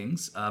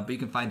click-clackings, but you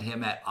can find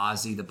him at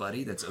Ozzy the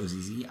Buddy. That's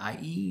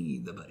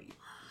OZZIE the Buddy.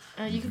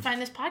 You can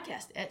find this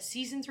podcast at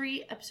season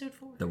 3, episode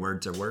 4. The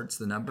words are words,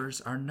 the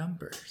numbers are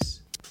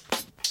numbers.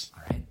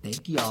 All right,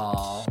 thank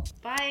y'all.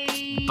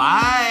 Bye.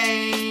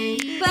 Bye.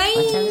 Bye.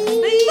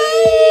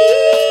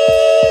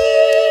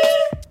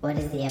 What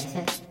is the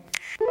episode?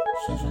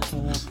 Season 3,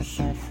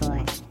 episode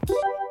 4.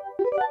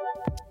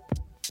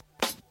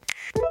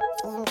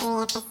 Season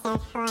 3,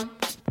 episode 4.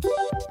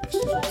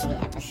 Season 3,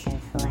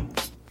 episode 4.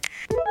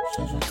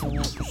 Season 3,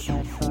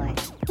 episode 4. Season 3, episode 4.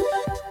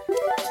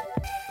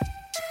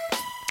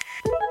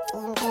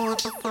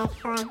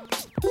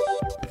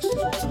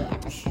 Season 3,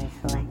 episode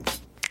 4.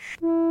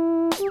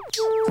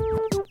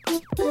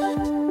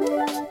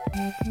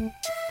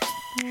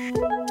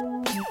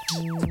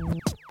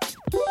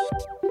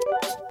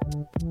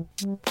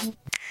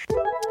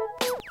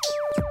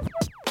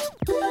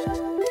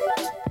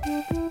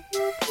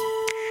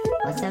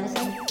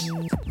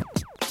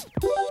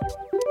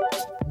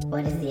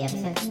 is the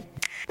episode?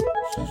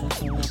 Season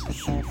 3,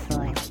 episode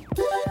 4.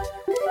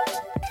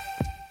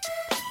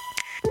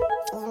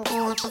 Season 3,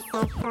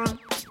 episode 4.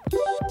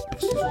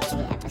 Season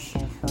 3,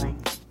 episode 4.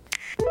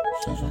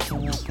 Season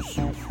 3,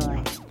 episode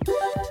 4.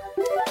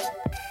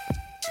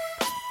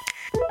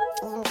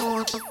 Season 3,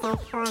 episode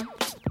 4. Season 3, episode 4.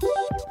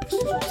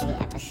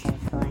 Season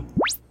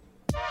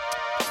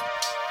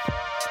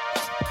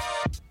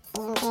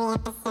 3,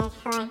 episode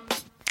 4.